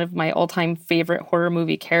Ash is one of my all-time favorite horror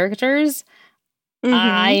movie characters. Mm-hmm.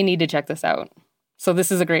 I need to check this out. So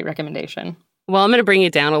this is a great recommendation. Well, I'm going to bring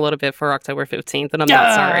it down a little bit for October 15th, and I'm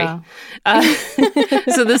not sorry.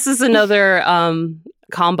 So this is another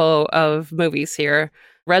combo of movies here.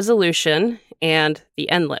 Resolution and The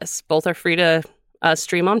Endless. Both are free to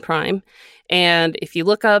stream on Prime. And if you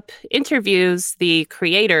look up interviews, the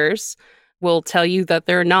creators will tell you that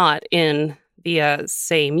they're not in the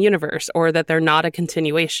same universe or that they're not a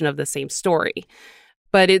continuation of the same story.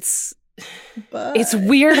 But it's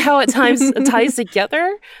weird how at times it ties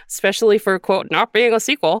together, especially for, quote, not being a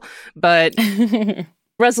sequel. But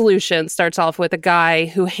Resolution starts off with a guy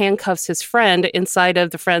who handcuffs his friend inside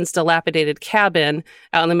of the friend's dilapidated cabin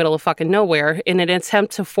out in the middle of fucking nowhere in an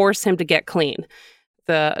attempt to force him to get clean.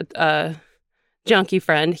 The junkie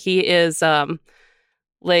friend, he is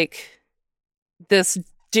like this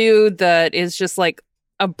dude that is just like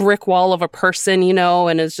a brick wall of a person, you know,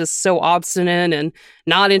 and is just so obstinate and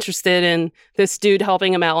not interested in this dude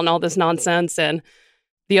helping him out and all this nonsense. And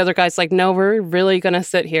the other guy's like, no, we're really going to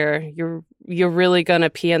sit here. You're really going to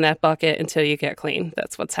pee in that bucket until you get clean.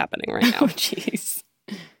 That's what's happening right now. Oh, jeez.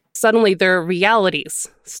 Suddenly their realities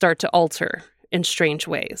start to alter in strange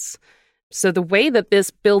ways. So the way that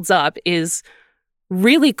this builds up is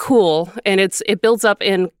really cool, and it builds up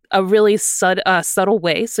in a really subtle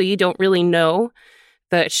way, so you don't really know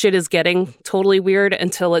that shit is getting totally weird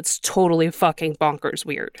until it's totally fucking bonkers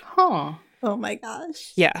weird. Huh. Oh my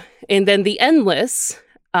gosh. Yeah. And then The Endless,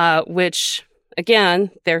 which,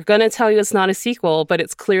 again, they're going to tell you it's not a sequel, but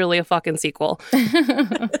it's clearly a fucking sequel.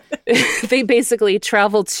 They basically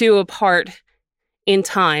travel to a part in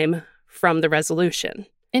time from the resolution.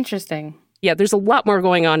 Interesting. Yeah, there's a lot more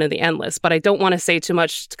going on in The Endless, but I don't want to say too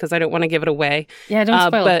much because I don't want to give it away. Yeah, don't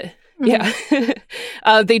spoil it.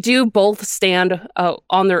 Yeah, they do both stand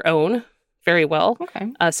on their own very well.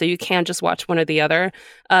 Okay. So you can just watch one or the other.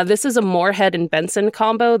 This is a Moorhead and Benson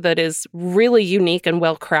combo that is really unique and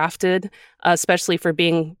well crafted, especially for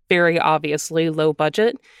being very obviously low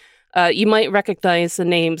budget. You might recognize the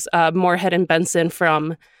names Moorhead and Benson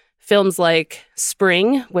from films like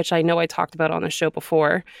Spring, which I know I talked about on the show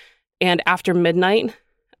before, and After Midnight.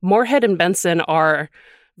 Moorhead and Benson are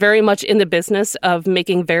very much in the business of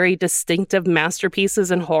making very distinctive masterpieces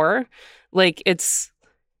in horror. Like,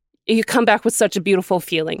 you come back with such a beautiful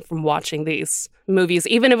feeling from watching these movies.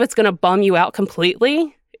 Even if it's going to bum you out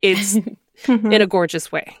completely, it's in a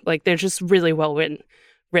gorgeous way. Like, they're just really well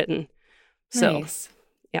written. So, Nice.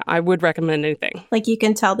 yeah, I would recommend anything. Like, you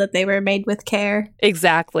can tell that they were made with care.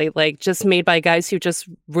 Exactly. Like, just made by guys who just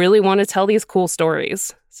really want to tell these cool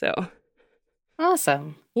stories. So,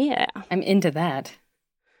 Awesome. yeah. I'm into that.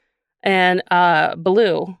 And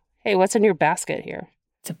Baloo, hey, what's in your basket here?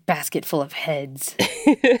 It's a basket full of heads.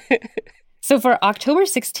 So for October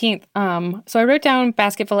 16th, so I wrote down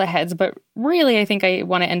basket full of heads, but really I think I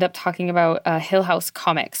want to end up talking about Hill House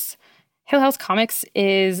Comics. Hill House Comics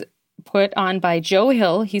is put on by Joe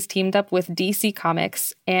Hill. He's teamed up with DC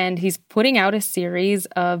Comics, and he's putting out a series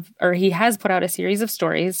of, or he has put out a series of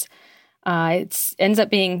stories. It ends up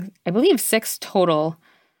being, I believe, 6 total.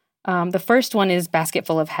 The first one is Basket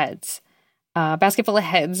Full of Heads. Basket Full of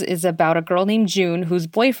Heads is about a girl named June whose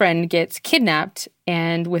boyfriend gets kidnapped,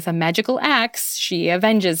 and with a magical axe, she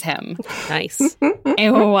avenges him. Nice.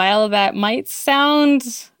 And while that might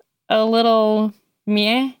sound a little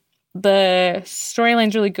meh, the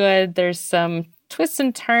storyline's really good. There's some twists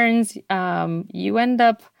and turns. You end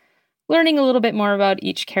up learning a little bit more about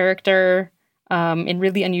each character in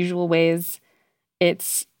really unusual ways.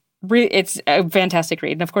 It's a fantastic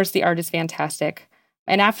read. And of course, the art is fantastic.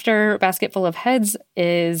 And after Basket Full of Heads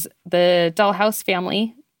is the Dollhouse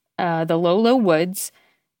Family, the Low Woods,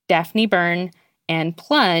 Daphne Byrne, and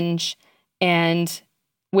Plunge. And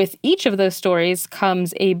with each of those stories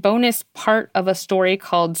comes a bonus part of a story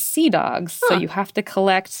called Sea Dogs. Huh. So you have to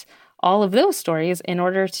collect all of those stories in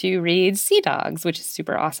order to read Sea Dogs, which is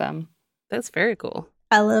super awesome. That's very cool.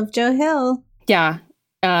 I love Joe Hill. Yeah.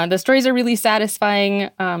 The stories are really satisfying.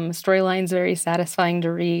 Storyline's very satisfying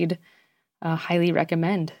to read. Highly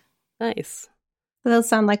recommend. Nice. Those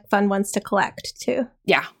sound like fun ones to collect, too.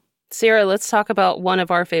 Yeah. Sierra, let's talk about one of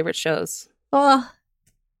our favorite shows. Oh,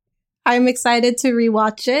 I'm excited to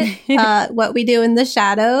rewatch it. What We Do in the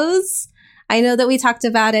Shadows. I know that we talked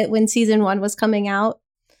about it when season 1 was coming out,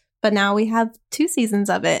 but now we have 2 seasons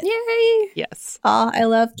of it. Yay! Yes. Oh, I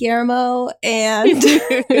love Guillermo, and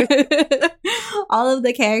all of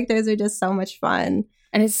the characters are just so much fun.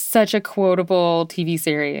 And it's such a quotable TV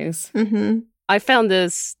series. Mm-hmm. I found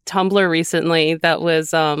this Tumblr recently that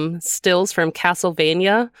was stills from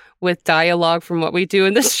Castlevania with dialogue from What We Do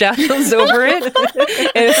in the Shadows over it. And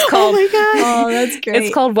it's called, oh my God. Oh, that's great.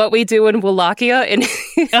 It's called What We Do in Wallachia, and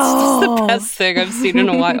it's just the best thing I've seen in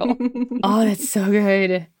a while. Oh, that's so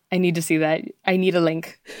good. I need to see that. I need a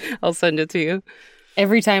link. I'll send it to you.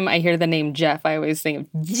 Every time I hear the name Jeff, I always think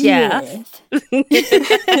of Jeff.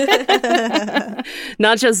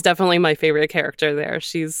 Not just definitely my favorite character there.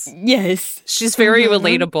 She's very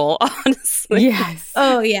relatable, honestly. Yes.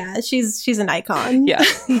 Oh yeah, she's an icon. Yeah.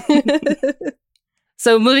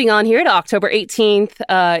 So moving on here to October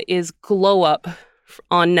 18th is Glow Up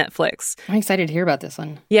on Netflix. I'm excited to hear about this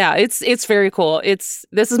one. Yeah, it's very cool.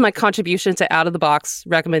 This is my contribution to out of the box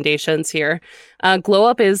recommendations here. Glow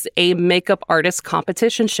Up is a makeup artist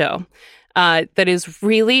competition show that is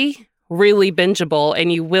really, really bingeable,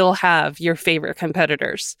 and you will have your favorite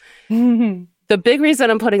competitors. The The big reason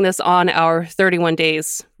I'm putting this on our 31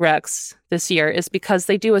 Days Rex this year is because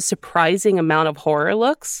they do a surprising amount of horror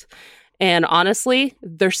looks. And honestly,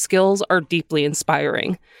 their skills are deeply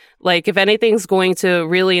inspiring. Like, if anything's going to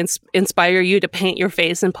really inspire you to paint your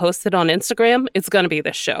face and post it on Instagram, it's going to be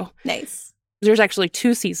this show. Nice. There's actually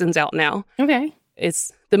 2 seasons out now. Okay.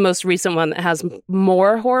 It's the most recent one that has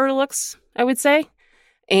more horror looks, I would say.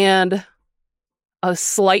 And a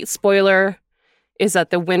slight spoiler is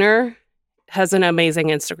that the winner has an amazing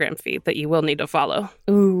Instagram feed that you will need to follow.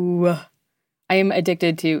 Ooh, I am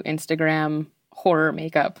addicted to Instagram horror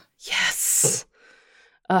makeup. Yes.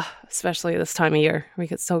 Especially this time of year. We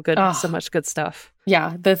get so much good stuff.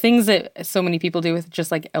 Yeah, the things that so many people do with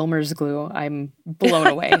just like Elmer's glue, I'm blown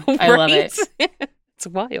away. I love it. It's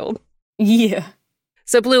wild. Yeah.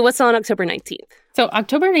 So, Blue, what's on October 19th? So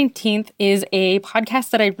October 19th is a podcast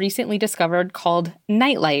that I recently discovered called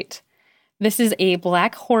Nightlight. This is a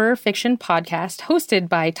Black horror fiction podcast hosted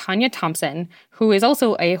by Tanya Thompson, who is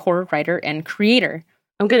also a horror writer and creator.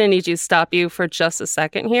 I'm going to need you to stop you for just a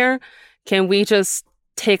second here. Can we just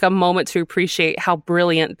take a moment to appreciate how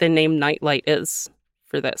brilliant the name Nightlight is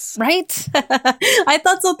for this? Right? I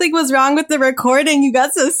thought something was wrong with the recording. You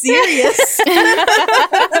got so serious.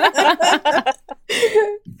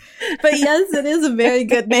 But yes, it is a very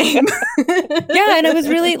good name. Yeah, and I was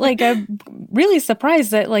really really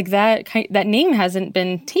surprised that that name hasn't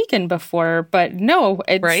been taken before. But no,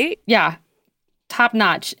 it's right. Yeah, top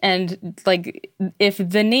notch. And like, if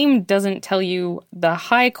the name doesn't tell you the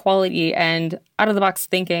high quality and out of the box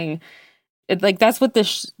thinking, that's what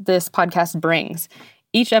this podcast brings.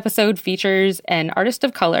 Each episode features an artist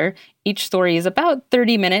of color. Each story is about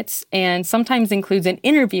 30 minutes and sometimes includes an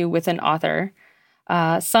interview with an author.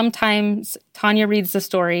 Sometimes Tanya reads the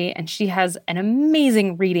story and she has an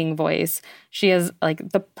amazing reading voice. She has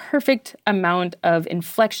like the perfect amount of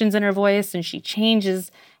inflections in her voice, and she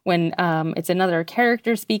changes when it's another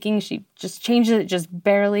character speaking. She just changes it just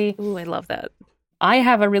barely. Ooh, I love that. I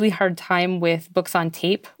have a really hard time with books on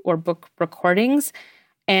tape or book recordings,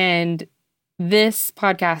 and this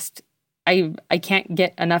podcast I can't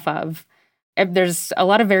get enough of. There's a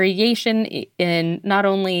lot of variation in not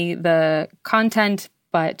only the content,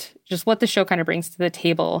 but just what the show kind of brings to the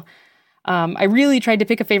table. I really tried to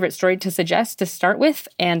pick a favorite story to suggest to start with,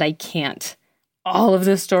 and I can't. All of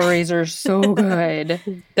the stories are so good.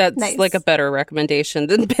 That's nice. Like a better recommendation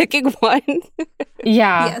than picking one.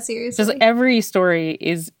 Yeah. Yeah, seriously. Just every story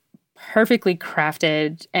is perfectly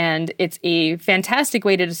crafted, and it's a fantastic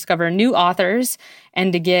way to discover new authors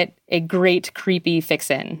and to get a great creepy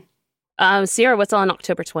fix-in. Sierra, what's on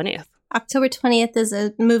October 20th? October 20th is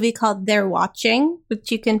a movie called They're Watching,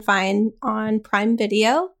 which you can find on Prime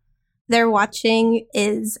Video. They're Watching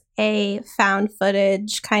is a found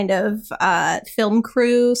footage kind of film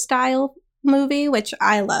crew style movie, which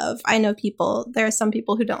I love. I know there are some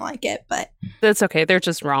people who don't like it, but that's okay. They're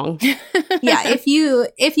just wrong. Yeah, if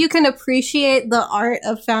you can appreciate the art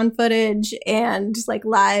of found footage and like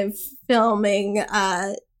live filming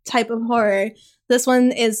type of horror, this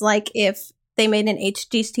one is like if they made an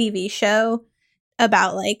HGTV show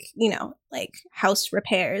about like house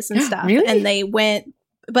repairs and stuff. Really? And they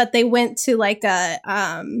went to like a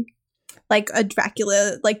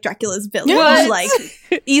Dracula's village, What? like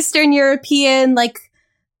Eastern European, like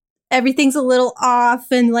everything's a little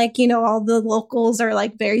off, and like, all the locals are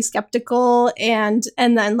like very skeptical, and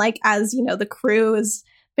then like, as the crew is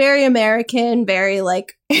very American, very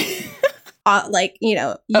like you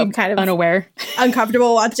kind of Unaware.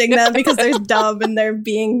 uncomfortable watching them because there's dub and they're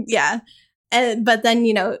being but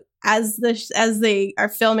then as they are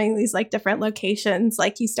filming these like different locations,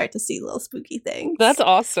 like you start to see little spooky things. That's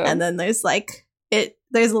awesome. And then there's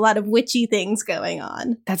there's a lot of witchy things going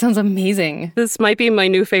on. That sounds amazing. This might be my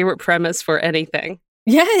new favorite premise for anything.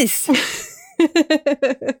 Yes.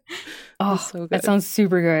 Oh, So good. that sounds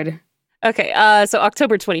super good. Okay, so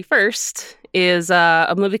October 21st is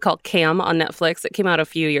a movie called Cam on Netflix. It came out a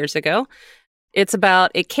few years ago. It's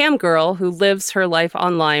about a cam girl who lives her life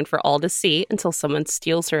online for all to see until someone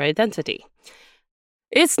steals her identity.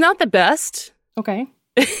 It's not the best, Okay.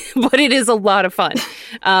 but it is a lot of fun.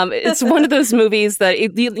 It's one of those movies that,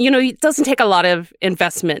 it doesn't take a lot of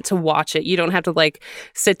investment to watch it. You don't have to like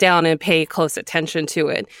sit down and pay close attention to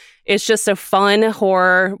it. It's just a fun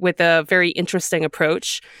horror with a very interesting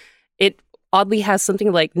approach. It oddly has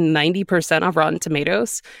something like 90% of Rotten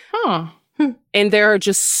Tomatoes. Huh. And there are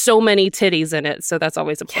just so many titties in it, so that's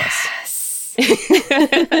always a plus. Yes.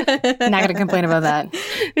 Not going to complain about that.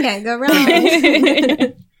 Can't go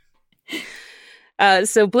wrong.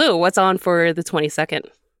 So, Blue, what's on for the 22nd?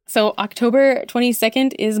 So October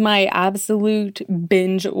 22nd is my absolute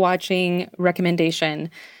binge watching recommendation.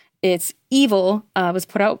 It's Evil, was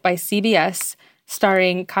put out by CBS,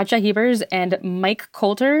 starring Katja Hebers and Mike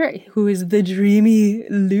Coulter, who is the dreamy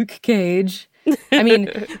Luke Cage. I mean,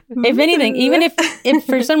 if anything, even if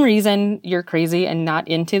for some reason you're crazy and not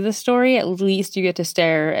into the story, at least you get to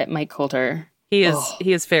stare at Mike Coulter. He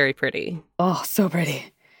is very pretty. Oh, so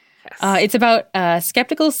pretty. Yes. It's about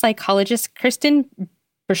skeptical psychologist Kristen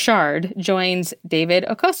Burchard joins David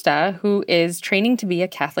Acosta, who is training to be a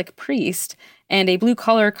Catholic priest and a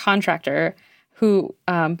blue-collar contractor who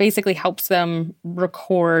basically helps them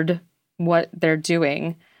record what they're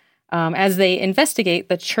doing as they investigate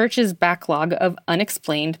the church's backlog of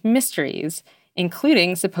unexplained mysteries,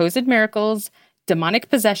 including supposed miracles, demonic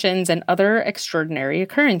possessions, and other extraordinary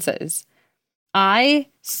occurrences. I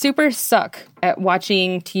super suck at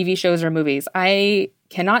watching TV shows or movies. I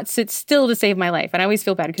cannot sit still to save my life. And I always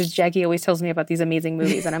feel bad because Jackie always tells me about these amazing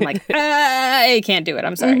movies. And I'm like, I can't do it.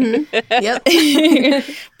 I'm sorry. Mm-hmm. Yep.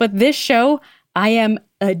 But this show, I am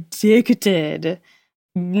addicted.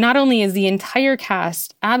 Not only is the entire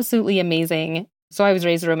cast absolutely amazing. So I was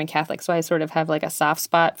raised a Roman Catholic. So I sort of have like a soft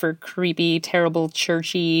spot for creepy, terrible,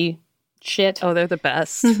 churchy shit. Oh, they're the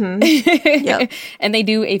best. Mm-hmm. Yep. And they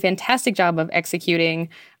do a fantastic job of executing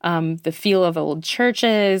the feel of old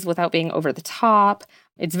churches without being over the top.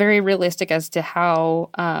 It's very realistic as to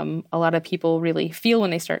how a lot of people really feel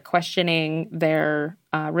when they start questioning their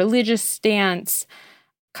religious stance.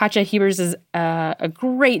 Katja Hebers is a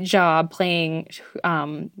great job playing.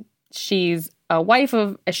 She's a wife.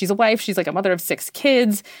 She's like a mother of 6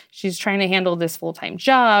 kids. She's trying to handle this full-time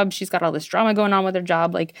job. She's got all this drama going on with her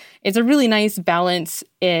job. Like, it's a really nice balance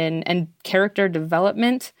and character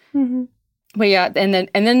development. Mm-hmm. But yeah, and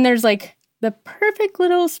then there's like the perfect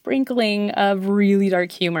little sprinkling of really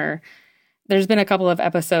dark humor. There's been a couple of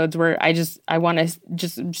episodes where I want to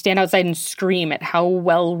just stand outside and scream at how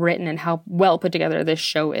well written and how well put together this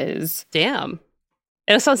show is. Damn.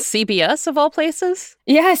 And it's on CBS of all places?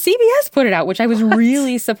 Yeah, CBS put it out, which I was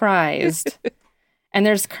really surprised. And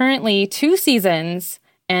there's currently 2 seasons,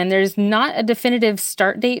 and there's not a definitive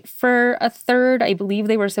start date for a third. I believe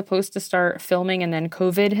they were supposed to start filming and then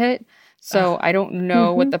COVID hit. So I don't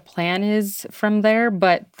know what the plan is from there,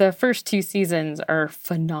 but the first 2 seasons are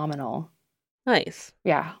phenomenal. Nice.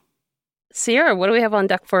 Yeah. Sierra, what do we have on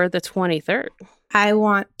deck for the 23rd? I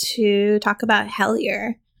want to talk about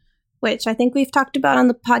Hellier, which I think we've talked about on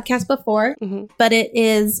the podcast before, but it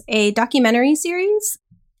is a documentary series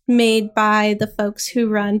made by the folks who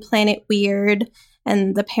run Planet Weird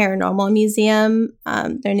and the Paranormal Museum.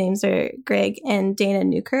 Their names are Greg and Dana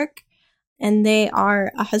Newkirk, and they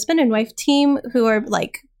are a husband and wife team who are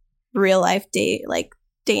like real life like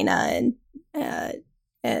Dana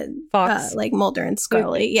and Fox, like Mulder and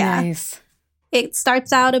Scully. Yeah. Nice. It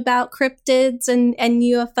starts out about cryptids and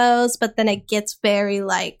UFOs, but then it gets very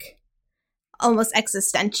like almost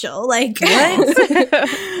existential, like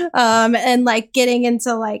and like getting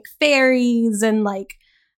into like fairies and like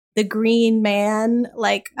the Green Man,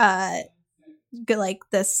 like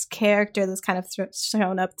this character that's kind of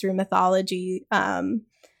shown up through mythology,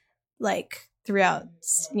 like throughout,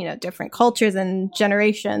 different cultures and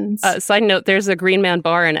generations. Side note, there's a Green Man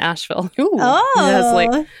bar in Asheville. Ooh. Oh, It has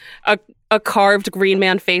like a carved Green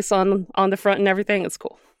Man face on the front and everything. It's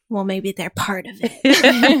cool. well, maybe they're part of it.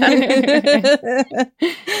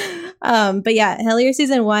 But yeah, Hellier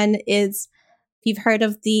season 1 is, if you've heard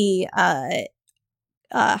of the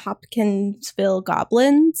Hopkinsville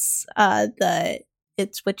goblins,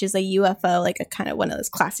 which is a UFO, like a kind of one of those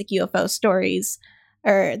classic UFO stories,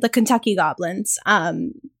 or the Kentucky goblins,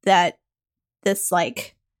 that this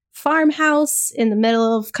like farmhouse in the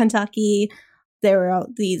middle of Kentucky, there were all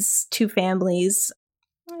these 2 families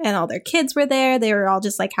and all their kids were there. They were all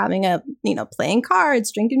just like having playing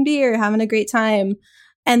cards, drinking beer, having a great time.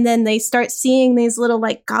 And then they start seeing these little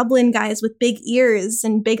like goblin guys with big ears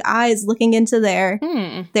and big eyes looking into their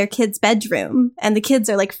kid's bedroom. And the kids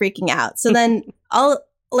are like freaking out. So then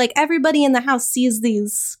everybody in the house sees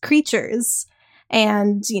these creatures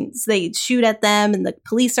and they shoot at them and the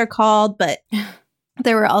police are called. But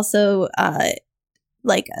there were also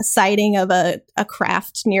like a sighting of a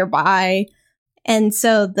craft nearby. And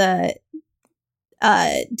so the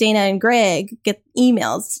Dana and Greg get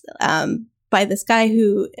emails by this guy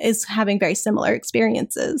who is having very similar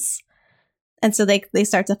experiences. And so they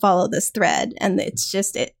start to follow this thread. And it's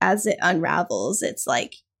just, as it unravels, it's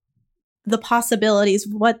like the possibilities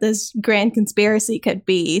of what this grand conspiracy could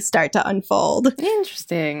be start to unfold.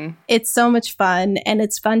 Interesting. It's so much fun. And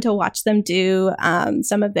it's fun to watch them do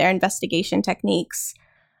some of their investigation techniques.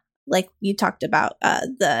 like you talked about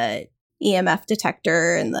the EMF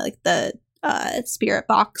detector and the spirit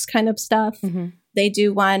box kind of stuff. Mm-hmm. They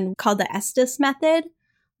do one called the Estes method,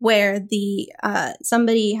 where the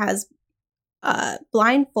somebody has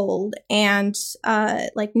blindfold and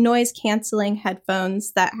like noise canceling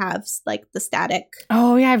headphones that have like the static.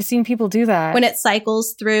 Oh yeah, I've seen people do that. When it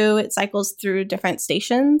cycles through different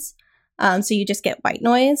stations. So you just get white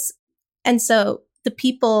noise. And so the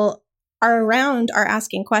people are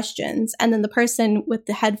asking questions, and then the person with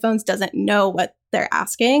the headphones doesn't know what they're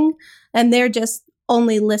asking, and they're just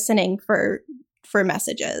only listening for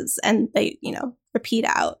messages, and they, repeat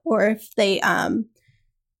out. Or if they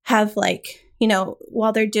have like,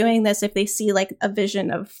 while they're doing this, if they see like a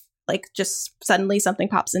vision of like just suddenly something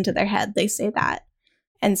pops into their head, they say that.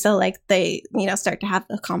 And so like they, start to have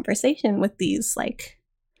a conversation with these like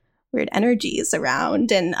weird energies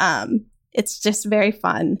around, and it's just very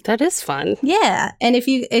fun. That is fun. Yeah. And if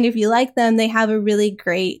you like them, they have a really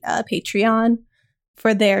great Patreon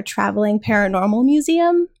for their traveling paranormal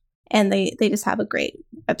museum. And they just have a great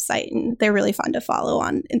website, and they're really fun to follow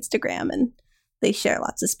on Instagram, and they share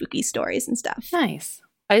lots of spooky stories and stuff. Nice.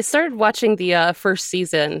 I started watching the first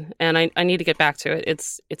season, and I need to get back to it.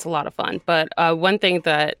 It's a lot of fun. But one thing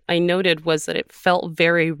that I noted was that it felt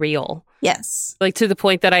very real. Yes. Like to the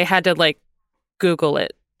point that I had to like Google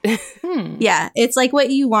it. Yeah. It's like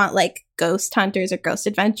what you want like Ghost Hunters or Ghost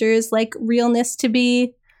Adventures like realness to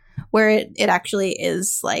be, where it actually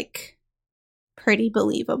is like pretty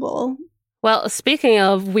believable. Well, speaking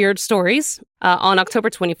of weird stories, on October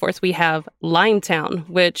 24th, we have Limetown,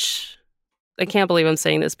 which I can't believe I'm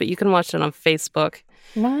saying this, but you can watch it on Facebook.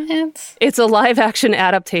 What? It's a live-action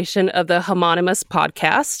adaptation of the homonymous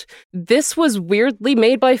podcast. This was weirdly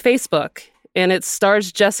made by Facebook, and it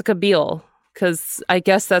stars Jessica Biel, because I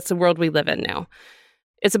guess that's the world we live in now.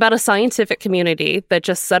 It's about a scientific community that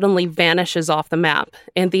just suddenly vanishes off the map,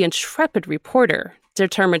 and the intrepid reporter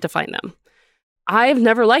determined to find them. I've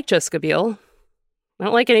never liked Jessica Biel. I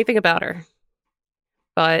don't like anything about her.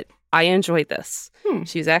 But I enjoyed this.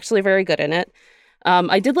 She's actually very good in it.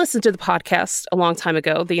 I did listen to the podcast a long time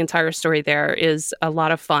ago. The entire story there is a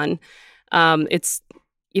lot of fun. It's,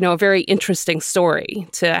 a very interesting story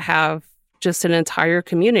to have just an entire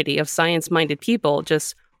community of science-minded people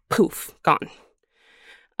just poof, gone.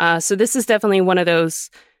 So this is definitely one of those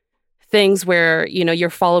things where, you're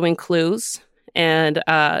following clues. And,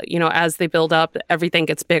 as they build up, everything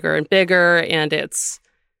gets bigger and bigger, and it's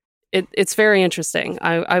very interesting.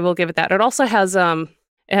 I will give it that. It also has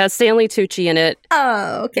Stanley Tucci in it.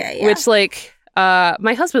 Oh, okay. Yeah. Which, like,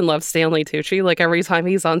 my husband loves Stanley Tucci. Like, every time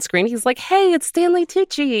he's on screen, he's like, hey, it's Stanley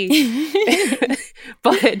Tucci.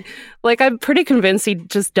 But, like, I'm pretty convinced he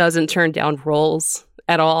just doesn't turn down roles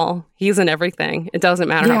at all. He's in everything. It doesn't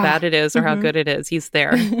matter how bad it is or how good it is. He's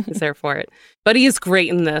there. He's there for it. But he is great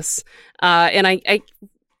in this. And I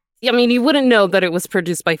mean, you wouldn't know that it was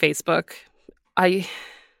produced by Facebook. I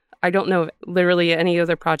don't know literally any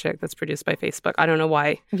other project that's produced by Facebook. I don't know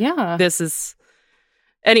why. Yeah. This is...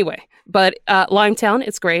 Anyway, but Limetown,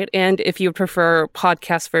 it's great. And if you prefer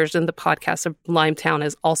podcast version, the podcast of Limetown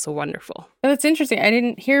is also wonderful. That's interesting. I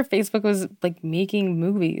didn't hear Facebook was like making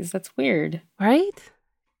movies. That's weird. Right?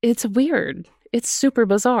 It's weird. It's super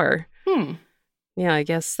bizarre. Yeah, I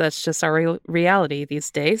guess that's just our reality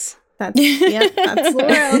these days. That's the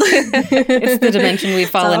world. It's the dimension we've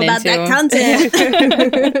fallen it's all about into.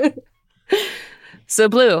 that content. So,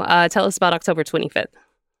 Blue, tell us about October 25th.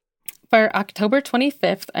 For October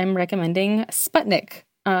 25th, I'm recommending Sputnik.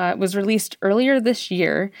 It was released earlier this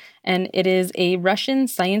year, and it is a Russian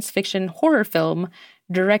science fiction horror film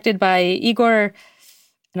directed by Igor,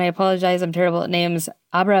 and I apologize, I'm terrible at names,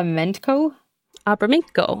 Abramenko.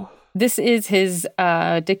 This is his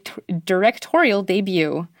directorial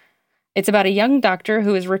debut. It's about a young doctor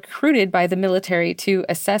who is recruited by the military to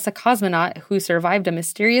assess a cosmonaut who survived a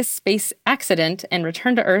mysterious space accident and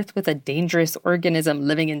returned to Earth with a dangerous organism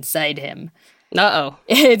living inside him. Uh-oh.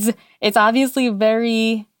 It's obviously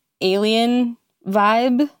very alien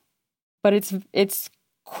vibe, but it's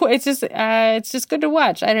just good to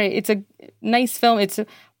watch. It's a nice film. It's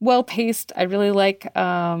well paced. I really like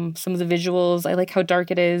some of the visuals. I like how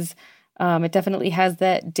dark it is. It definitely has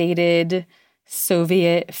that dated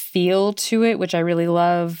Soviet feel to it, which I really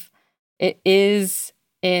love. It is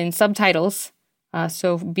in subtitles,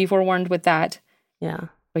 so be forewarned with that. Yeah.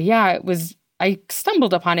 But yeah, I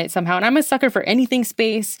stumbled upon it somehow, and I'm a sucker for anything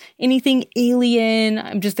space, anything alien.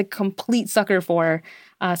 I'm just a complete sucker for.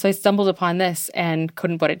 So I stumbled upon this and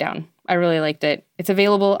couldn't put it down. I really liked it. It's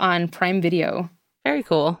available on Prime Video. Very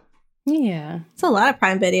cool. Yeah. It's a lot of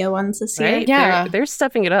Prime Video ones this year. Right? Yeah. They're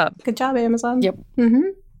stepping it up. Good job, Amazon. Yep. Mm-hmm.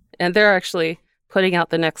 And they're actually putting out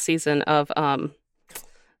the next season of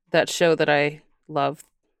that show that I love,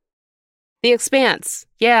 The Expanse.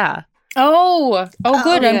 Yeah. Oh,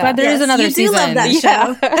 good. I'm glad there is another season. You do love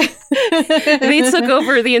that show. They took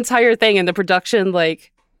over the entire thing, and the production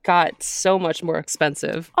got so much more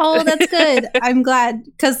expensive. Oh, that's good. I'm glad,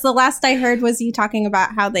 because the last I heard was you talking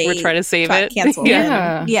about how they were trying to save it. Cancel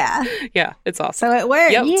yeah. Yeah, it's awesome. So it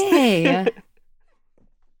worked. Yep. Yay.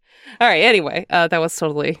 All right. Anyway, that was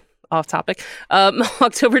totally off topic.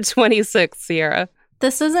 October 26th, Sierra.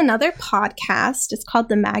 This is another podcast. It's called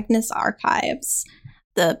The Magnus Archives.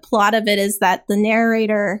 The plot of it is that the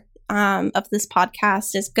narrator of this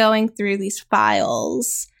podcast is going through these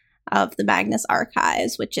files of the Magnus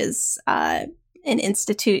Archives, which is an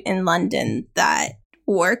institute in London that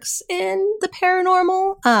works in the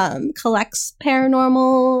paranormal, collects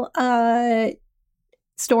paranormal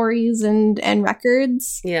stories and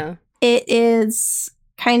records. Yeah. It is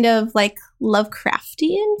kind of like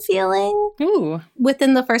Lovecraftian feeling. Ooh.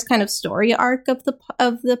 Within the first kind of story arc of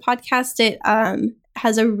the podcast, it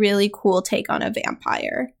has a really cool take on a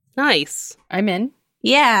vampire. Nice. I'm in.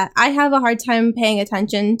 Yeah, I have a hard time paying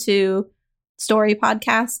attention to story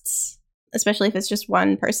podcasts, especially if it's just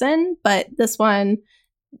one person. But this one,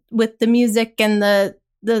 with the music and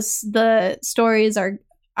the stories are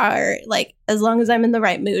like, as long as I'm in the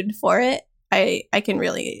right mood for it, I can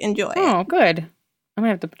really enjoy it. Oh, good. I'm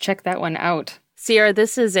going to have to check that one out. Sierra,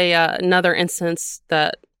 this is another instance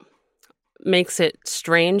that makes it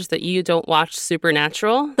strange that you don't watch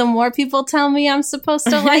Supernatural. The more people tell me I'm supposed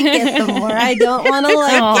to like it, the more I don't want to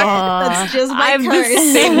like it. That's just my I'm curse. the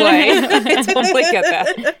same way. I totally get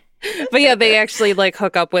that. But yeah, they actually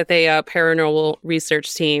hook up with a paranormal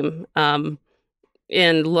research team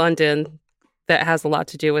in London that has a lot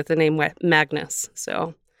to do with the name Magnus.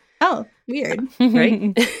 So, oh, weird.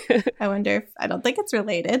 Right? I wonder if, I don't think it's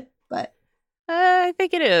related, but I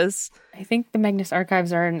think it is. I think the Magnus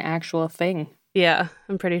Archives are an actual thing. Yeah,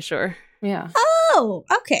 I'm pretty sure. Yeah. oh,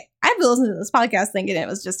 okay. I've been listening to this podcast thinking it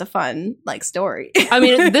was just a fun story. I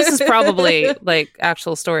mean, this is probably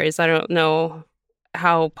actual stories. I don't know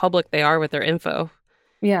how public they are with their info,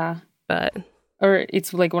 Yeah. but Or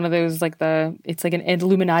it's like one of those, it's like an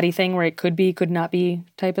Illuminati thing where it could be, could not be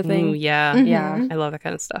type of thing. ooh, yeah. Mhm. Yeah. I love that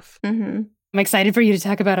kind of stuff. Mm-hmm. I'm excited for you to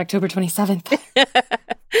talk about October 27th.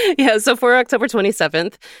 Yeah, so for October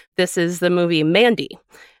 27th, this is the movie Mandy.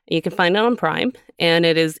 You can find it on Prime, and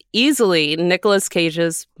it is easily Nicolas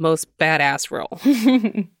Cage's most badass role.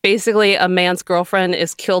 Basically, a man's girlfriend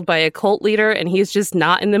is killed by a cult leader, and he's just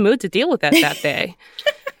not in the mood to deal with that day.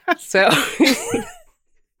 So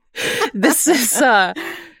this is the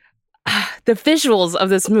visuals of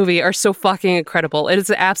this movie are so fucking incredible. It is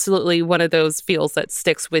absolutely one of those feels that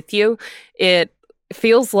sticks with you. It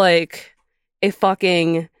feels like a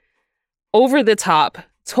fucking over the top,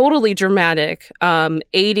 totally dramatic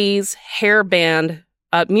 80s hair band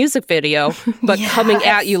music video, but coming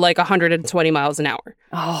at you like 120 miles an hour.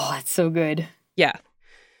 Oh, that's so good. Yeah.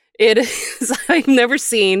 It is. I've never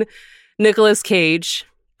seen Nicolas Cage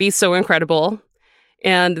be so incredible.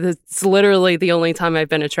 And it's literally the only time I've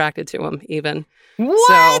been attracted to him, even.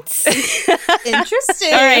 What? So.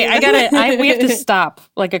 Interesting. All right, we have to stop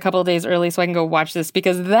a couple of days early so I can go watch this,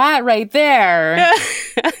 because that right there,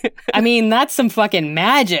 I mean, that's some fucking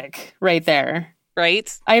magic right there.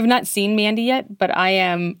 Right? I have not seen Mandy yet, but I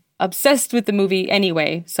am obsessed with the movie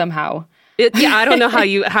anyway, somehow. Yeah, I don't know how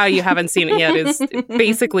you haven't seen it yet. It's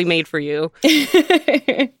basically made for you.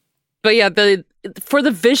 But yeah, for the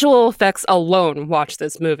visual effects alone, watch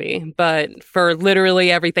this movie. But for literally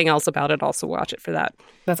everything else about it, also watch it for that.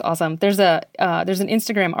 That's awesome. There's an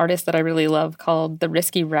Instagram artist that I really love called The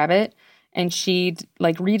Risky Rabbit, and she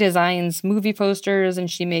redesigns movie posters, and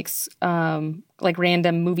she makes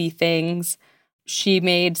random movie things. She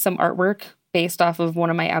made some artwork based off of one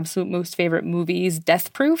of my absolute most favorite movies,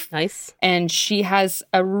 Death Proof. Nice. And she has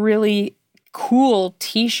a really cool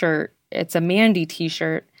t-shirt. It's a Mandy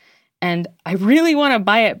t-shirt. And I really want to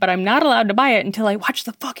buy it, but I'm not allowed to buy it until I watch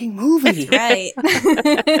the fucking movie. Right.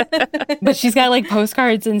 But she's got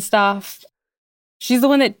postcards and stuff. She's the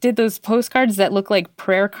one that did those postcards that look like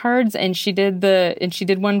prayer cards, and she did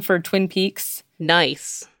one for Twin Peaks.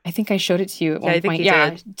 Nice. I think I showed it to you at one point. You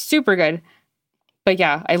did. Super good. But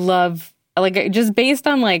yeah, I love just based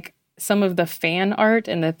on some of the fan art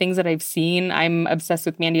and the things that I've seen, I'm obsessed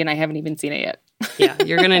with Mandy, and I haven't even seen it yet. Yeah,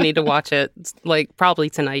 you're going to need to watch it, probably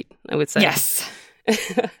tonight, I would say. Yes.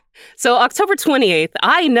 So October 28th,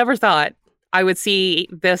 I never thought I would see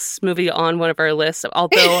this movie on one of our lists,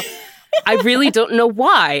 although I really don't know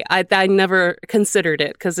why. I never considered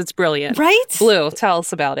it, because it's brilliant. Right? Blue, tell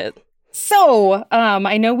us about it. So,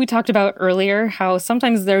 I know we talked about earlier how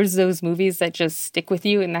sometimes there's those movies that just stick with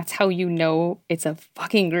you, and that's how you know it's a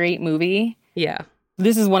fucking great movie. Yeah.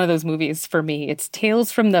 This is one of those movies for me. It's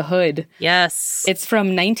Tales from the Hood. Yes. It's from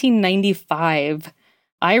 1995.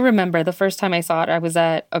 I remember the first time I saw it, I was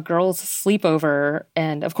at a girl's sleepover.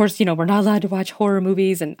 And of course, we're not allowed to watch horror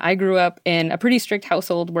movies. And I grew up in a pretty strict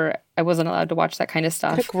household where I wasn't allowed to watch that kind of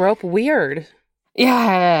stuff. I grew up weird.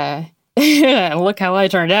 Yeah. Look how I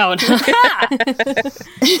turned out.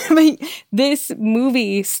 But this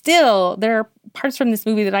movie, still, there are parts from this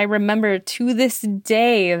movie that I remember to this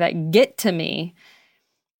day that get to me.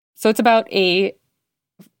 So it's about a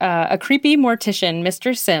creepy mortician,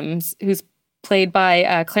 Mr. Sims, who's played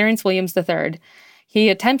by Clarence Williams III. He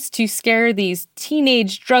attempts to scare these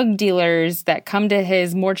teenage drug dealers that come to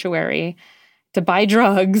his mortuary to buy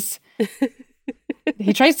drugs.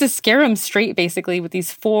 He tries to scare them straight, basically, with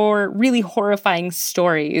these 4 really horrifying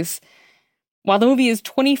stories. While the movie is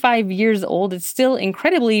 25 years old, it's still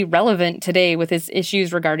incredibly relevant today with its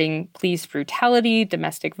issues regarding police brutality,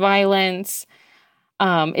 domestic violence.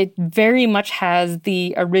 It very much has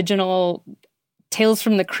the original Tales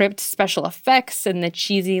from the Crypt special effects and the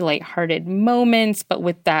cheesy, lighthearted moments, but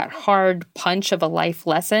with that hard punch of a life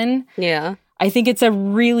lesson. Yeah. I think it's a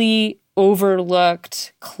really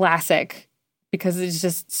overlooked classic because it's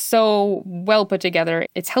just so well put together.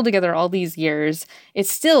 It's held together all these years. It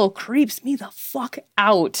still creeps me the fuck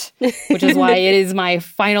out, which is why it is my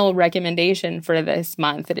final recommendation for this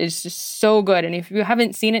month. It is just so good. And if you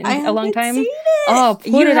haven't seen it in a long time, put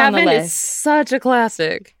it on the list. It's such a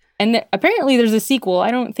classic. And apparently there's a sequel.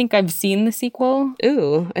 I don't think I've seen the sequel.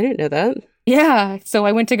 Ooh, I didn't know that. Yeah. So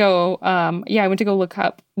I went to go, look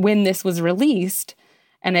up when this was released.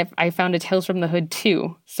 And I found a Tales from the Hood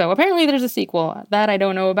 2. So apparently there's a sequel. That I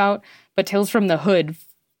don't know about. But Tales from the Hood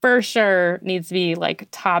for sure needs to be like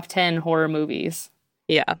top 10 horror movies.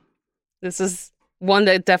 Yeah. This is one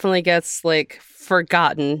that definitely gets like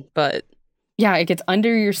forgotten, but... Yeah, it gets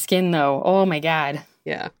under your skin though. Oh my God.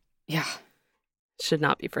 Yeah. Yeah. Should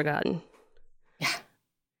not be forgotten. Yeah.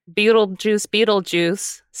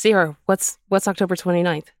 Beetlejuice. Sierra, what's October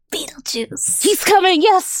 29th? Beetlejuice. He's coming,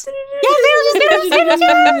 yes!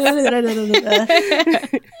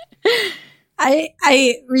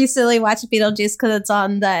 I recently watched Beetlejuice because it's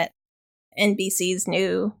on that NBC's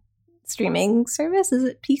new streaming service. Is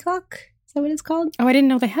it Peacock? Is that what it's called? Oh, I didn't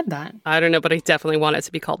know they had that. I don't know, but I definitely want it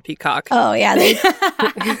to be called Peacock. Oh yeah,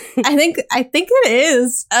 I think it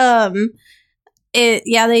is.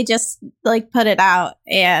 They just like put it out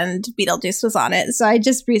and Beetlejuice was on it. So I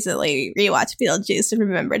just recently rewatched Beetlejuice and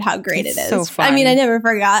remembered how great it is. So fun. I mean, I never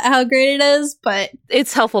forgot how great it is, but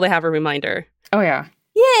It's helpful to have a reminder. Oh yeah.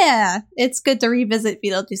 Yeah, it's good to revisit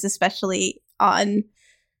Beetlejuice, especially on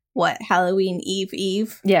Halloween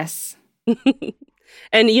Eve. Yes.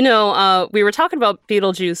 And, we were talking about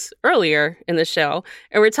Beetlejuice earlier in the show,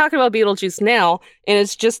 and we're talking about Beetlejuice now, and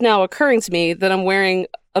it's just now occurring to me that I'm wearing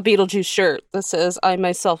a Beetlejuice shirt that says, I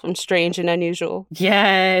myself am strange and unusual.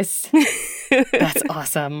 Yes. That's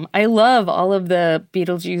awesome. I love all of the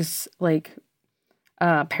Beetlejuice,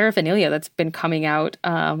 paraphernalia that's been coming out.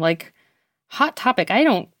 Hot Topic.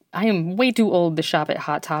 I am way too old to shop at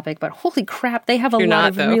Hot Topic, but holy crap, they have a lot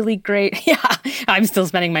of really great... Yeah, I'm still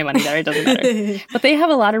spending my money there. It doesn't matter. But they have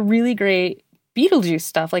a lot of really great Beetlejuice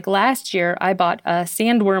stuff. Like last year, I bought a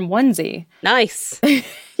sandworm onesie. Nice.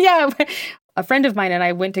 Yeah, a friend of mine and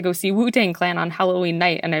I went to go see Wu-Tang Clan on Halloween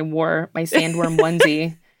night, and I wore my sandworm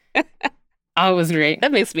onesie. Oh, it was great.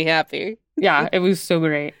 That makes me happy. Yeah, it was so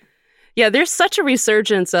great. Yeah, there's such a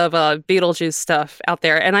resurgence of Beetlejuice stuff out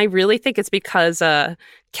there, and I really think it's because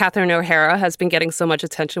Catherine O'Hara has been getting so much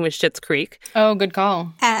attention with Schitt's Creek. Oh, good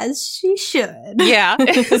call. As she should. Yeah,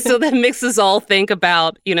 so that makes us all think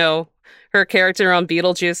about, her character on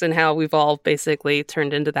Beetlejuice and how we've all basically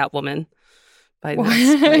turned into that woman by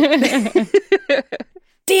this point.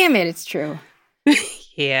 Damn it, it's true.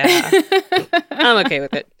 Yeah, I'm okay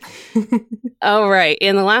with it. All right,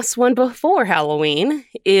 and the last one before Halloween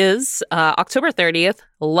is October 30th,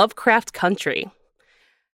 Lovecraft Country.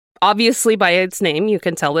 Obviously, by its name, you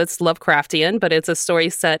can tell it's Lovecraftian, but it's a story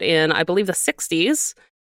set in, I believe, the 60s.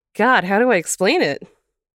 God, how do I explain it?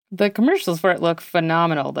 The commercials for it look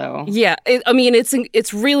phenomenal, though. Yeah,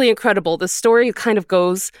 it's really incredible. The story kind of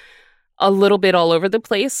goes a little bit all over the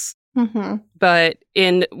place. Mm-hmm. But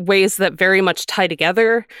in ways that very much tie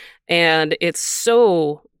together, and it's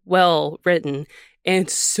so well written and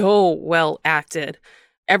so well acted.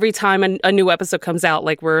 Every time a new episode comes out,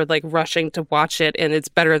 we're rushing to watch it, and it's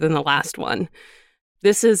better than the last one.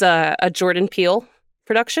 This is a Jordan Peele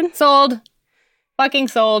production. Sold. Fucking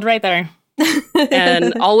sold right there.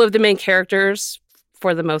 And all of the main characters,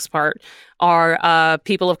 for the most part, are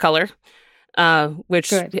people of color, which,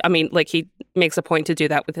 Good. I mean, like, he makes a point to do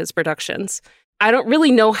that with his productions. I don't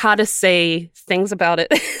really know how to say things about it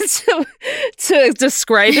to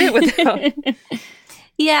describe it without...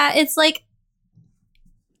 Yeah, it's like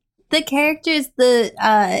the characters, the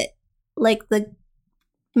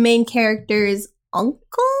main character's uncle,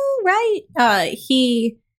 right?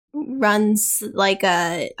 He runs like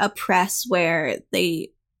a press where they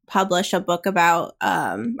publish a book about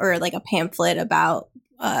or like a pamphlet about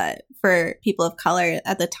for people of color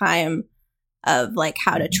at the time of like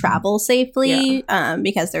how to travel safely,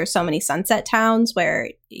 because there are so many sunset towns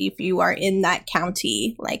where if you are in that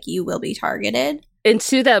county, like, you will be targeted. And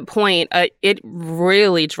to that point, it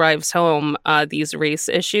really drives home these race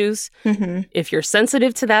issues. Mm-hmm. If you're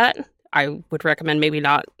sensitive to that, I would recommend maybe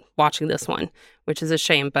not watching this one, which is a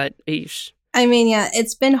shame, but eesh. I mean, yeah,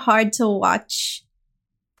 it's been hard to watch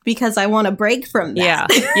because I want to break from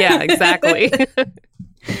that. Yeah, exactly.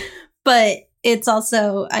 But it's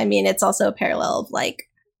also, I mean, it's also a parallel of like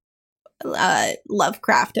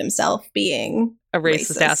Lovecraft himself being a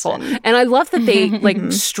racist asshole. and And I love that they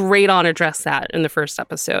like straight on address that in the first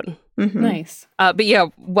episode. Mm-hmm. Nice. But yeah,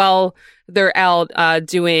 while they're out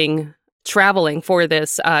doing traveling for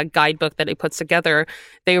this guidebook that he puts together,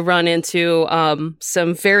 they run into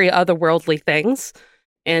some very otherworldly things,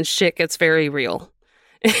 and shit gets very real.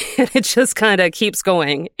 And it just kind of keeps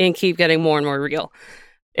going and keep getting more and more real.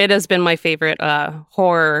 It has been my favorite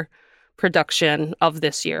horror production of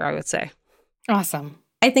this year, I would say. Awesome.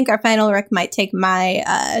 I think our final rec might take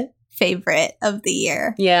my favorite of the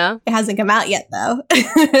year. Yeah. It hasn't come out yet, though.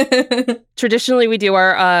 Traditionally, we do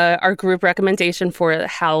our group recommendation for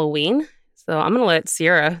Halloween. So I'm going to let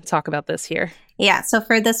Sierra talk about this here. Yeah, so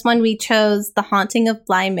for this one, we chose The Haunting of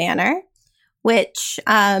Bly Manor, which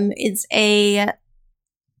is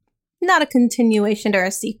not a continuation or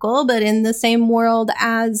a sequel, but in the same world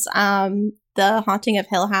as The Haunting of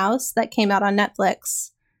Hill House that came out on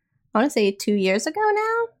Netflix, I want to say 2 years ago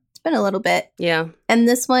now. It's been a little bit. Yeah. And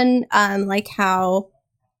this one, like how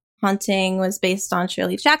Haunting was based on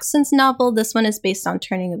Shirley Jackson's novel, this one is based on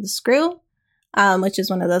Turning of the Screw, which is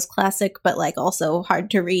one of those classic, but like also hard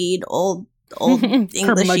to read, old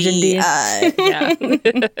Englishy,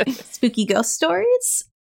 spooky ghost stories.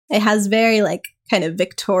 It has very like kind of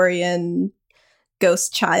Victorian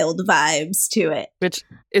ghost child vibes to it, which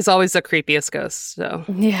is always the creepiest ghost. So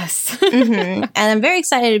yes. Mm-hmm. And I'm very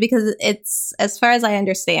excited because it's, as far as I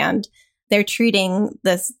understand, they're treating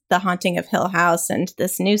The Haunting of Hill House and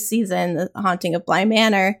this new season, The Haunting of Bly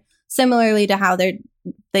Manor, similarly to how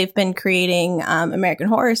they've been creating American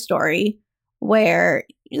Horror Story, where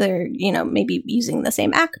they're, you know, maybe using the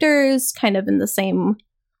same actors, kind of in the same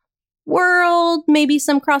world, maybe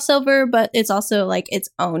some crossover, but it's also like its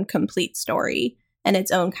own complete story and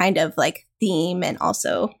its own kind of like theme and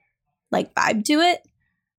also like vibe to it.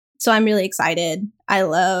 So I'm really excited. I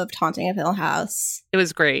loved Haunting of Hill House. it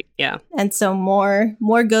was great. Yeah. And so more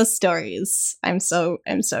ghost stories. I'm so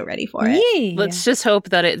ready for it. Yay. Let's just hope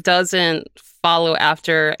that it doesn't follow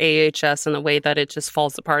after AHS in the way that it just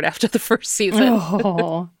falls apart after the first season.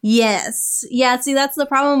 Oh. Yes. Yeah, see, that's the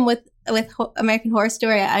problem with American Horror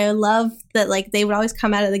Story. I love that like they would always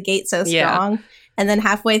come out of the gate so strong. Yeah. And then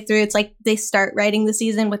halfway through, it's like they start writing the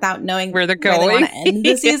season without knowing where they're going. Where they want to end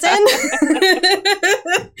the season.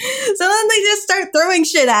 So then they just start throwing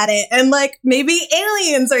shit at it. And like, maybe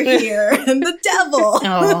aliens are here and the devil.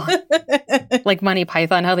 Oh. Like Monty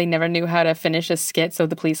Python, how they never knew how to finish a skit, so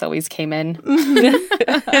the police always came in.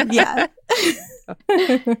 Yeah.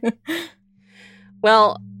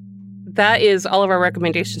 Well, that is all of our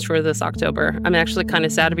recommendations for this October. I'm actually kind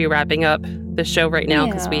of sad to be wrapping up the show right now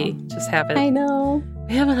because we just haven't. I know.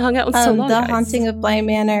 We haven't hung out in so long. The Haunting of Bly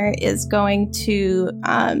Manor is going to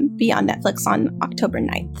be on Netflix on October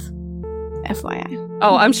 9th. FYI.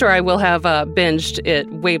 Oh, I'm sure I will have binged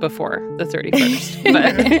it way before the 31st.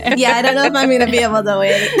 But yeah, I don't know if I'm going to be able to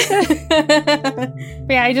wait.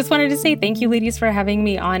 Yeah, I just wanted to say thank you, ladies, for having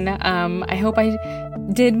me on. I hope I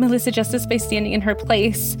did Melissa justice by standing in her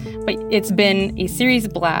place, but it's been a serious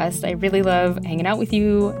blast. I really love hanging out with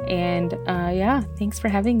you, and yeah, thanks for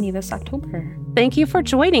having me this October. Thank you for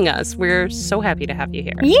joining us. We're so happy to have you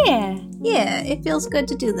here. Yeah, it feels good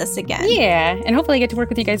to do this again. Yeah, and hopefully I get to work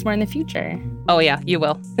with you guys more in the future. Oh yeah, you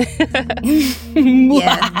will.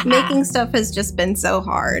 Yeah, making stuff has just been so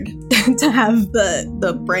hard to have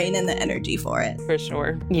the brain and the energy for it. For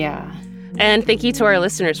sure. Yeah. And thank you to our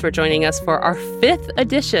listeners for joining us for our 5th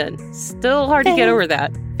edition. Still hard to get over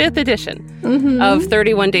that. 5th edition of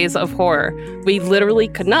 31 Days of Horror. We literally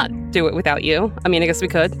could not do it without you. I mean, I guess we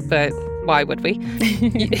could, but why would we?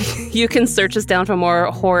 You can search us down for more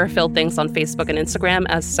horror-filled things on Facebook and Instagram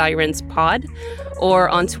as Sirens Pod, or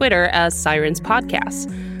on Twitter as Sirens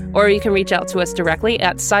Podcast. Or you can reach out to us directly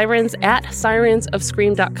at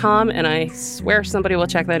sirensofscream.com, and I swear somebody will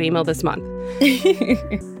check that email this month.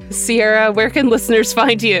 Sierra, where can listeners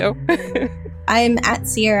find you? I'm at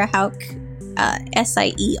Sierra Hauk,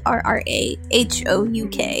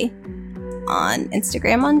 SIERRAHOUK, on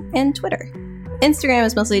Instagram and Twitter. Instagram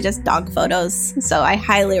is mostly just dog photos, so I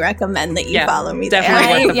highly recommend that you follow me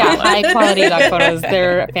definitely there. High quality dog photos.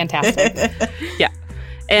 They're fantastic. Yeah.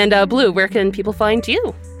 And Blue, where can people find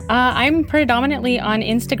you? I'm predominantly on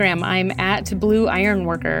Instagram. I'm at Blue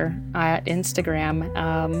Ironworker at Instagram.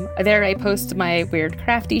 There I post my weird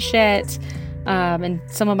crafty shit, and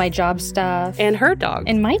some of my job stuff. And her dog.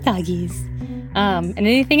 And my doggies. And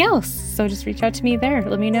anything else. So just reach out to me there.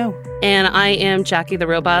 Let me know. And I am Jackie the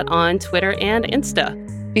Robot on Twitter and Insta.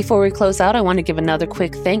 Before we close out, I want to give another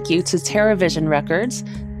quick thank you to TerraVision Records.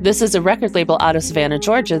 This is a record label out of Savannah,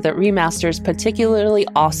 Georgia that remasters particularly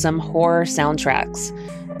awesome horror soundtracks.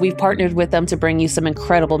 We've partnered with them to bring you some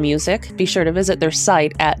incredible music. Be sure to visit their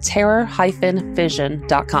site at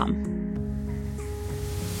terror-vision.com.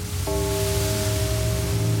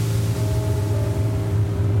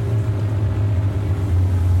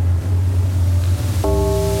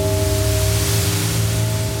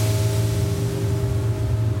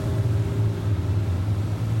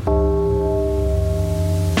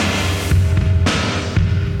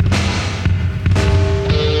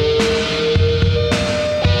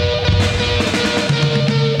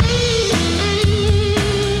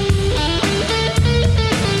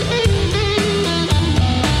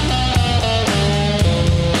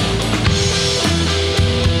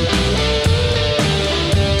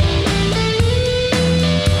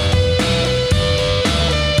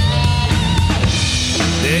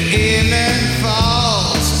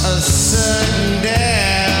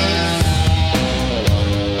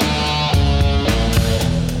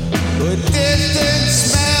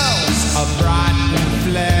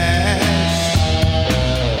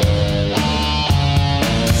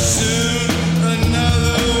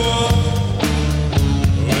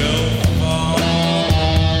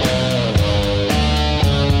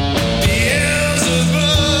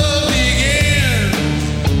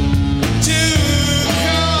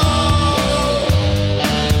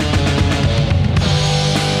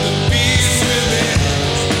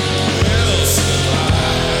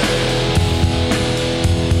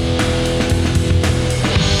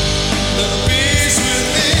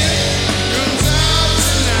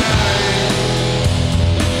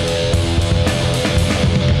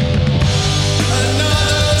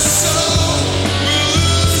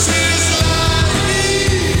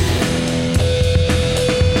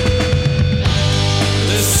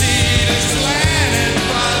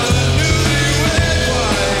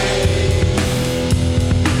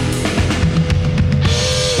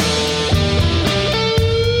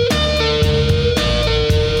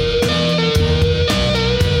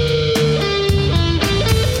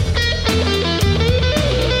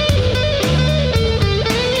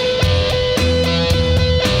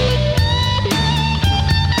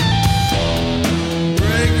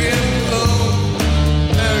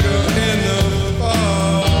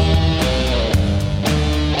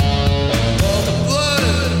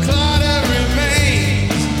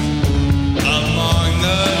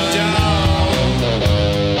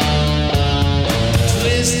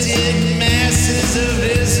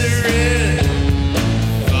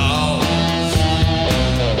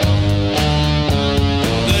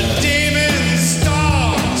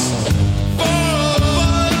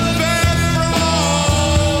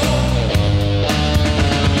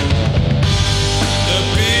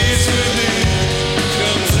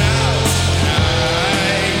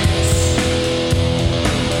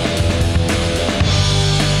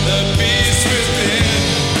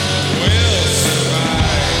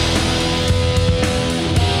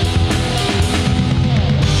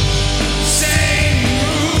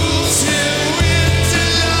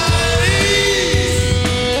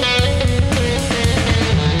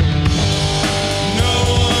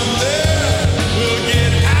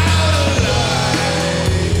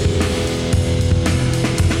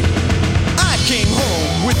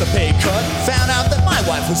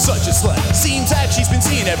 Such a slut. Seems like she's been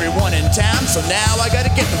seeing everyone in town, so now I gotta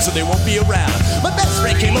get them so they won't be around. My best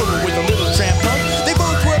friend came over with a little tramp punk. They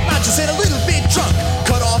both were obnoxious and a little bit drunk.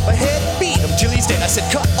 Cut off a head, beat him till he's dead. I said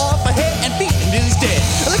cut off a head and beat him till he's dead.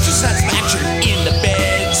 Electroshock action in the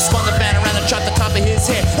bed. Spun the fan around and chopped the top of his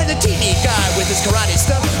head. And the TV guy with his karate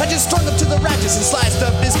stuff, I just strung him to the ratchets and sliced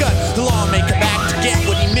up his gut. The law may come back to get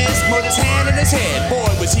what he missed. Murder's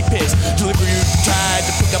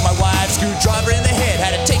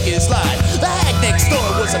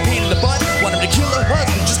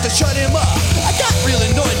shut him up.